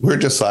 We're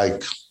just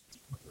like,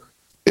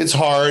 it's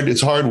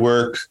hard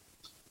work,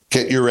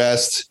 get your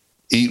rest,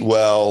 eat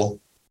well,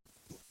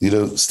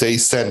 stay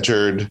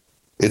centered.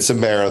 It's a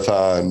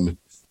marathon,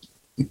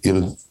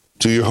 do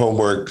your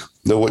homework,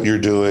 know what you're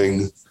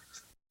doing.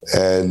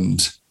 And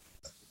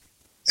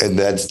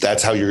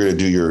that's how you're going to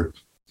do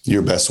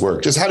your best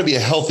work. Just how to be a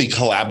healthy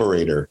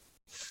collaborator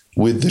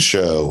with the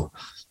show,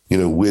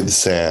 with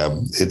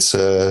Sam. It's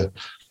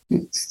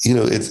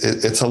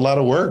it's a lot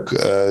of work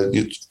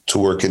to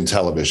work in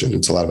television.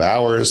 It's a lot of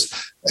hours,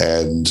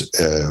 and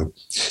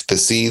the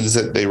scenes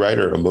that they write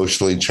are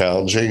emotionally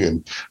challenging.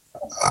 And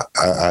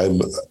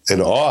I'm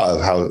in awe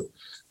of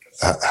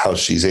how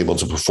she's able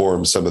to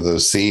perform some of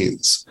those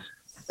scenes.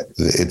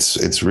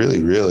 It's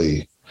really,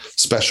 really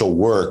special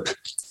work.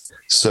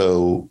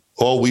 So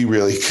all we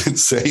really can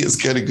say is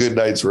get a good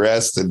night's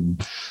rest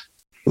and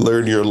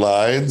learn your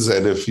lines.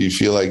 And if you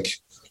feel like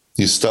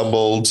you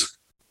stumbled,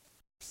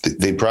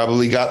 they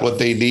probably got what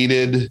they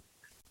needed.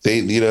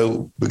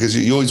 Because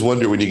you always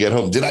wonder when you get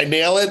home, did I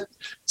nail it?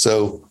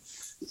 So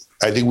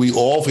I think we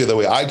all feel that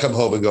way. I come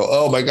home and go,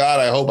 oh my God,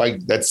 I hope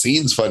that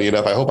scene's funny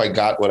enough. I hope I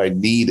got what I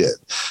needed.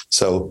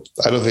 So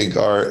I don't think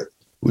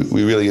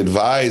we really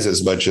advise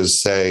as much as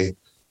say,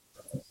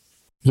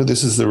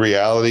 this is the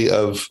reality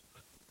of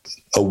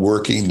a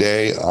working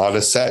day on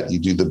a set. You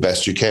do the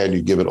best you can.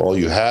 You give it all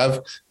you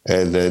have.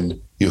 And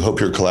then you hope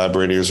your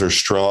collaborators are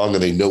strong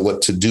and they know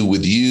what to do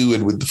with you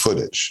and with the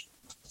footage.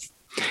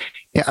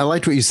 Yeah, I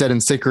liked what you said in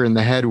Sicker in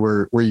the Head,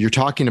 where you're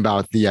talking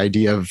about the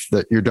idea of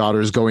that your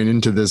daughter's going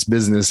into this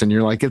business, and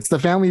you're like, it's the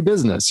family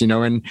business,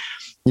 and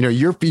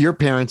your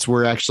parents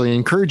were actually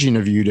encouraging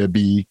of you to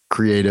be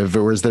creative,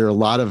 whereas there are a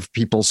lot of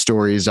people's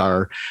stories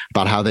are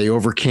about how they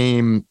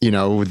overcame,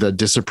 the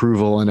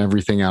disapproval and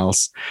everything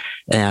else,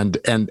 and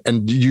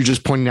you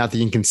just pointing out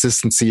the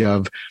inconsistency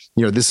of,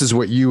 this is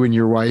what you and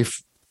your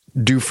wife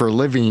do for a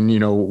living.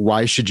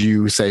 Why should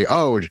you say,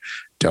 oh,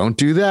 don't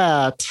do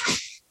that?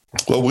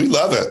 Well, we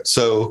love it.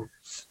 So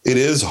it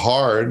is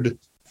hard.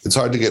 It's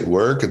hard to get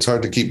work. It's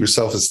hard to keep your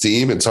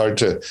self-esteem. It's hard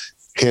to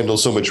handle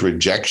so much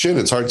rejection.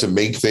 It's hard to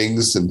make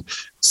things, and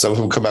some of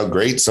them come out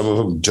great. Some of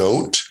them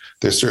don't.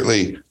 There's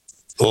certainly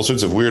all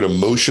sorts of weird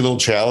emotional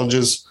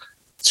challenges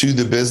to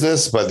the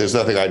business, but there's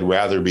nothing I'd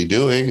rather be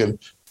doing. And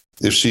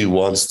if she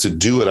wants to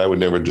do it, I would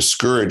never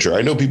discourage her.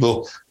 I know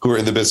people who are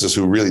in the business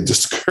who really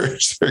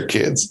discourage their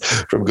kids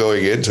from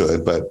going into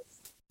it, but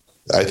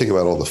I think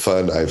about all the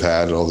fun I've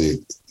had and all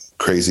the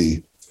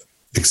crazy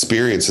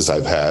experiences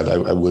I've had.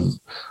 I'd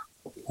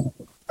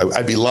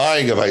be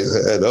lying if I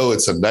said, oh,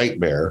 it's a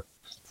nightmare,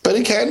 but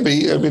it can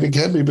be. I mean, it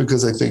can be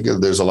because I think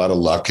there's a lot of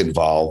luck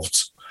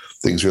involved.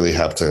 Things really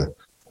have to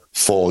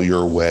fall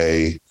your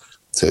way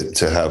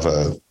to have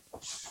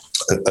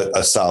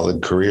a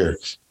solid career.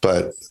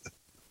 But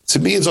to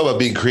me, it's all about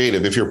being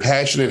creative. If you're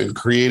passionate and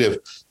creative,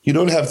 you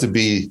don't have to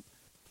be,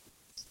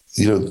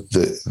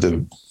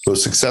 the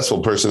most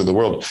successful person in the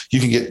world. You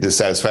can get the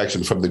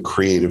satisfaction from the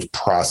creative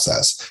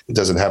process. It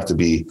doesn't have to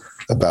be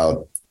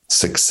about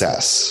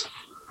success.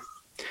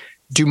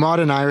 Do Maude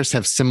and Iris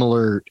have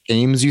similar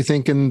aims, you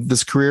think, in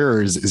this career,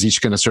 or is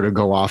each going to sort of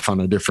go off on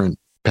a different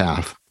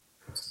path?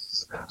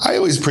 I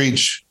always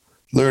preach,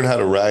 learn how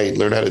to write,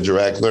 learn how to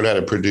direct, learn how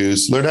to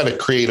produce, learn how to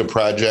create a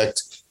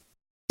project.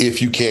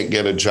 If you can't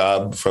get a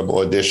job from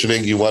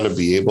auditioning, you want to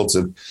be able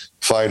to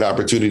find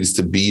opportunities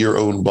to be your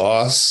own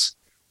boss.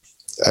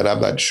 And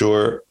I'm not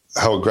sure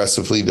how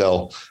aggressively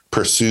they'll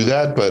pursue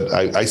that, but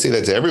I say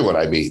that to everyone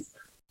I meet.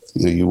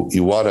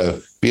 You want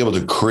to be able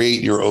to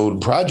create your own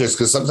projects,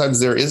 because sometimes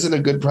there isn't a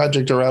good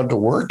project around to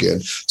work in.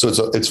 So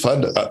it's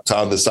fun to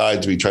on the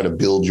side to be trying to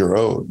build your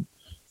own.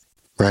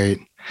 Right.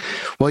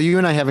 Well, you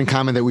and I have in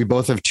common that we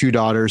both have 2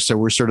 daughters, so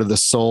we're sort of the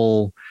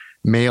sole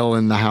male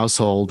in the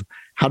household.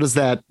 How does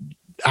that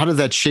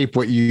shape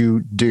what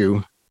you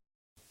do?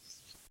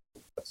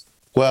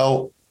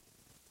 Well,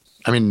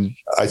 I mean,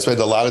 I spend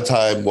a lot of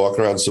time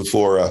walking around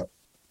Sephora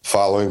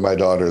following my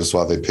daughters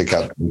while they pick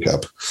out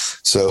makeup.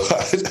 So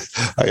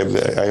I am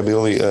the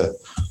only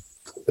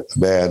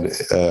man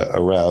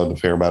around a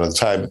fair amount of the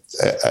time.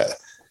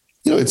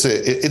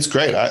 It's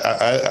great.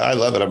 I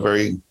love it. I'm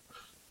very,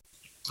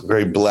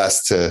 very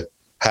blessed to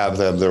have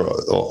them.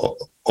 All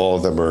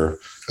of them are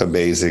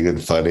amazing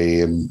and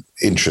funny and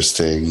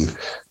interesting.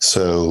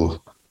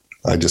 So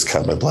I just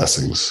count my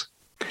blessings.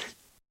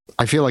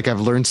 I feel like I've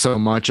learned so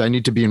much. I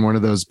need to be in one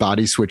of those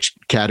body switch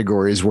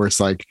categories where it's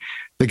like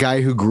the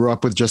guy who grew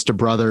up with just a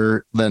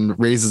brother, then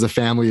raises a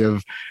family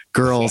of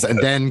girls, and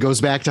then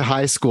goes back to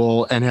high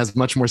school and has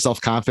much more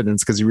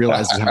self-confidence because he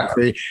realizes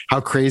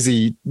how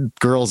crazy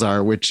girls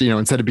are, which,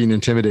 instead of being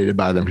intimidated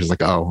by them, he's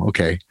like, oh,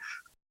 okay.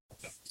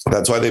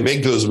 That's why they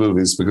make those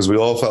movies, because we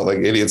all felt like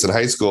idiots in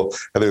high school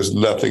and there's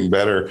nothing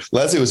better.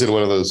 Leslie was in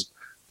one of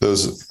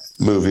those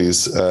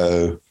movies,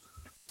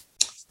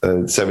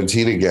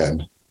 17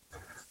 Again.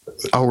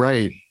 Oh,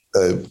 right.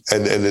 And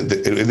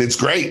it's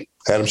great.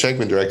 Adam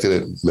Shankman directed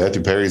it.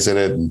 Matthew Perry's in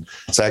it, and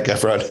Zac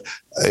Efron.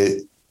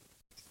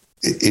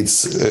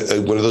 It's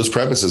one of those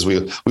premises.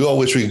 We all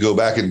wish we could go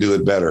back and do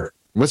it better.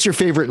 What's your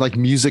favorite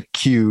music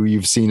cue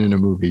you've seen in a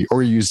movie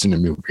or used in a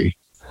movie?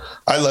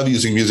 I love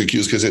using music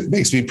cues because it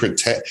makes me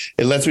pretend.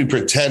 It lets me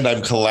pretend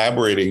I'm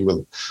collaborating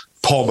with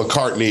Paul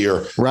McCartney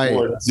or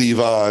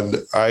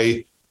Zevon.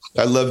 I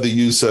love the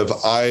use of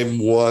 "I'm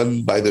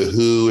One" by The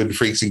Who and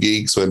Freaks and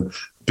Geeks when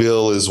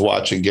Bill is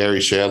watching Gary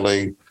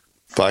Shandling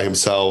by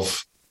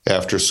himself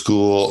after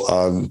school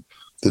on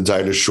the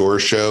Dinah Shore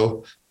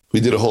show. We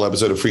did a whole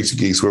episode of Freaks and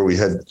Geeks where we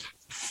had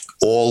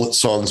all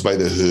songs by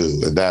The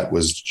Who, and that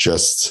was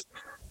just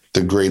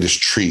the greatest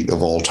treat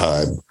of all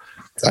time.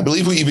 I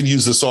believe we even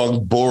used the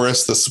song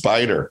Boris the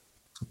Spider.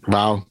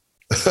 Wow.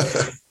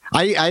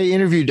 I've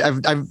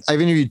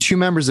interviewed 2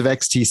 members of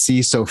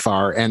XTC so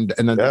far, and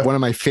one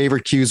of my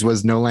favorite cues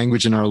was "No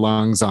Language in Our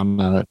Lungs" on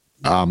the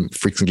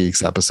Freaks and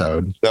Geeks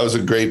episode. That was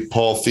a great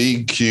Paul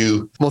Feig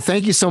cue. Well,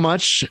 thank you so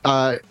much,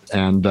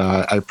 and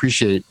I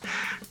appreciate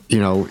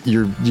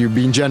you're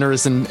being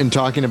generous in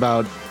talking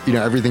about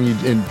everything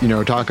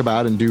you talk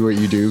about and do what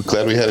you do.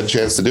 Glad we had a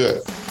chance to do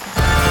it.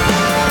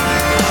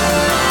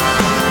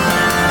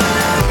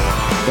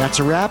 That's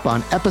a wrap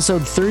on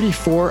episode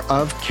 34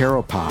 of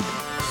Caro Pop.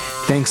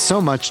 Thanks so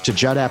much to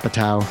Judd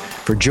Apatow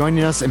for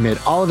joining us amid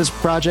all of his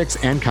projects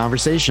and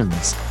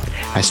conversations.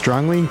 I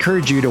strongly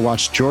encourage you to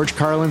watch George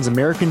Carlin's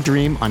American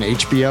Dream on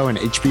HBO and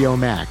HBO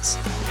Max.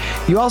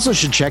 You also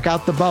should check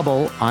out The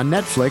Bubble on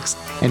Netflix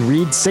and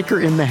read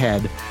Sicker in the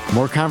Head,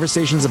 more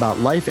conversations about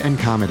life and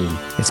comedy.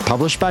 It's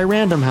published by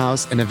Random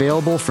House and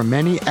available from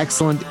many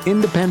excellent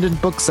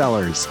independent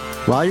booksellers.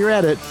 While you're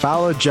at it,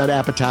 follow Judd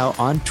Apatow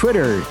on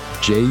Twitter,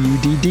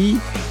 JuddApatow.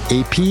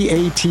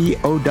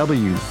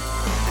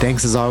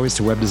 Thanks as always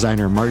to web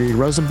designer Marty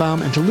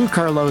Rosenbaum and to Lou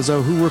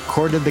Carlozo, who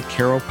recorded the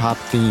Caro Pop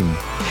theme.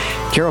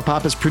 Caro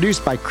Pop is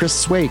produced by Chris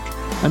Swake,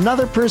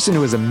 another person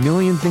who has a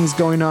million things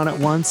going on at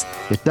once,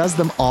 yet does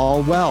them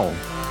all well.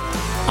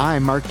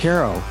 I'm Mark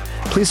Caro.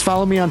 Please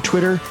follow me on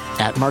Twitter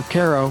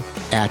 @MarkCaro,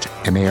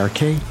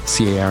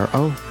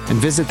 @MarkCaro, and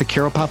visit the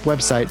Caro Pop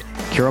website,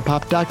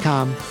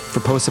 caropop.com, for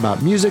posts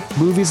about music,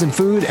 movies, and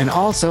food, and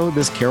also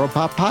this Caro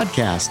Pop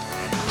podcast.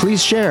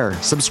 Please share,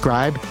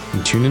 subscribe,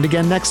 and tune in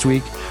again next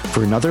week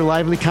for another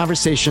lively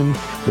conversation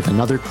with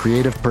another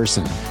creative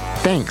person.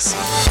 Thanks.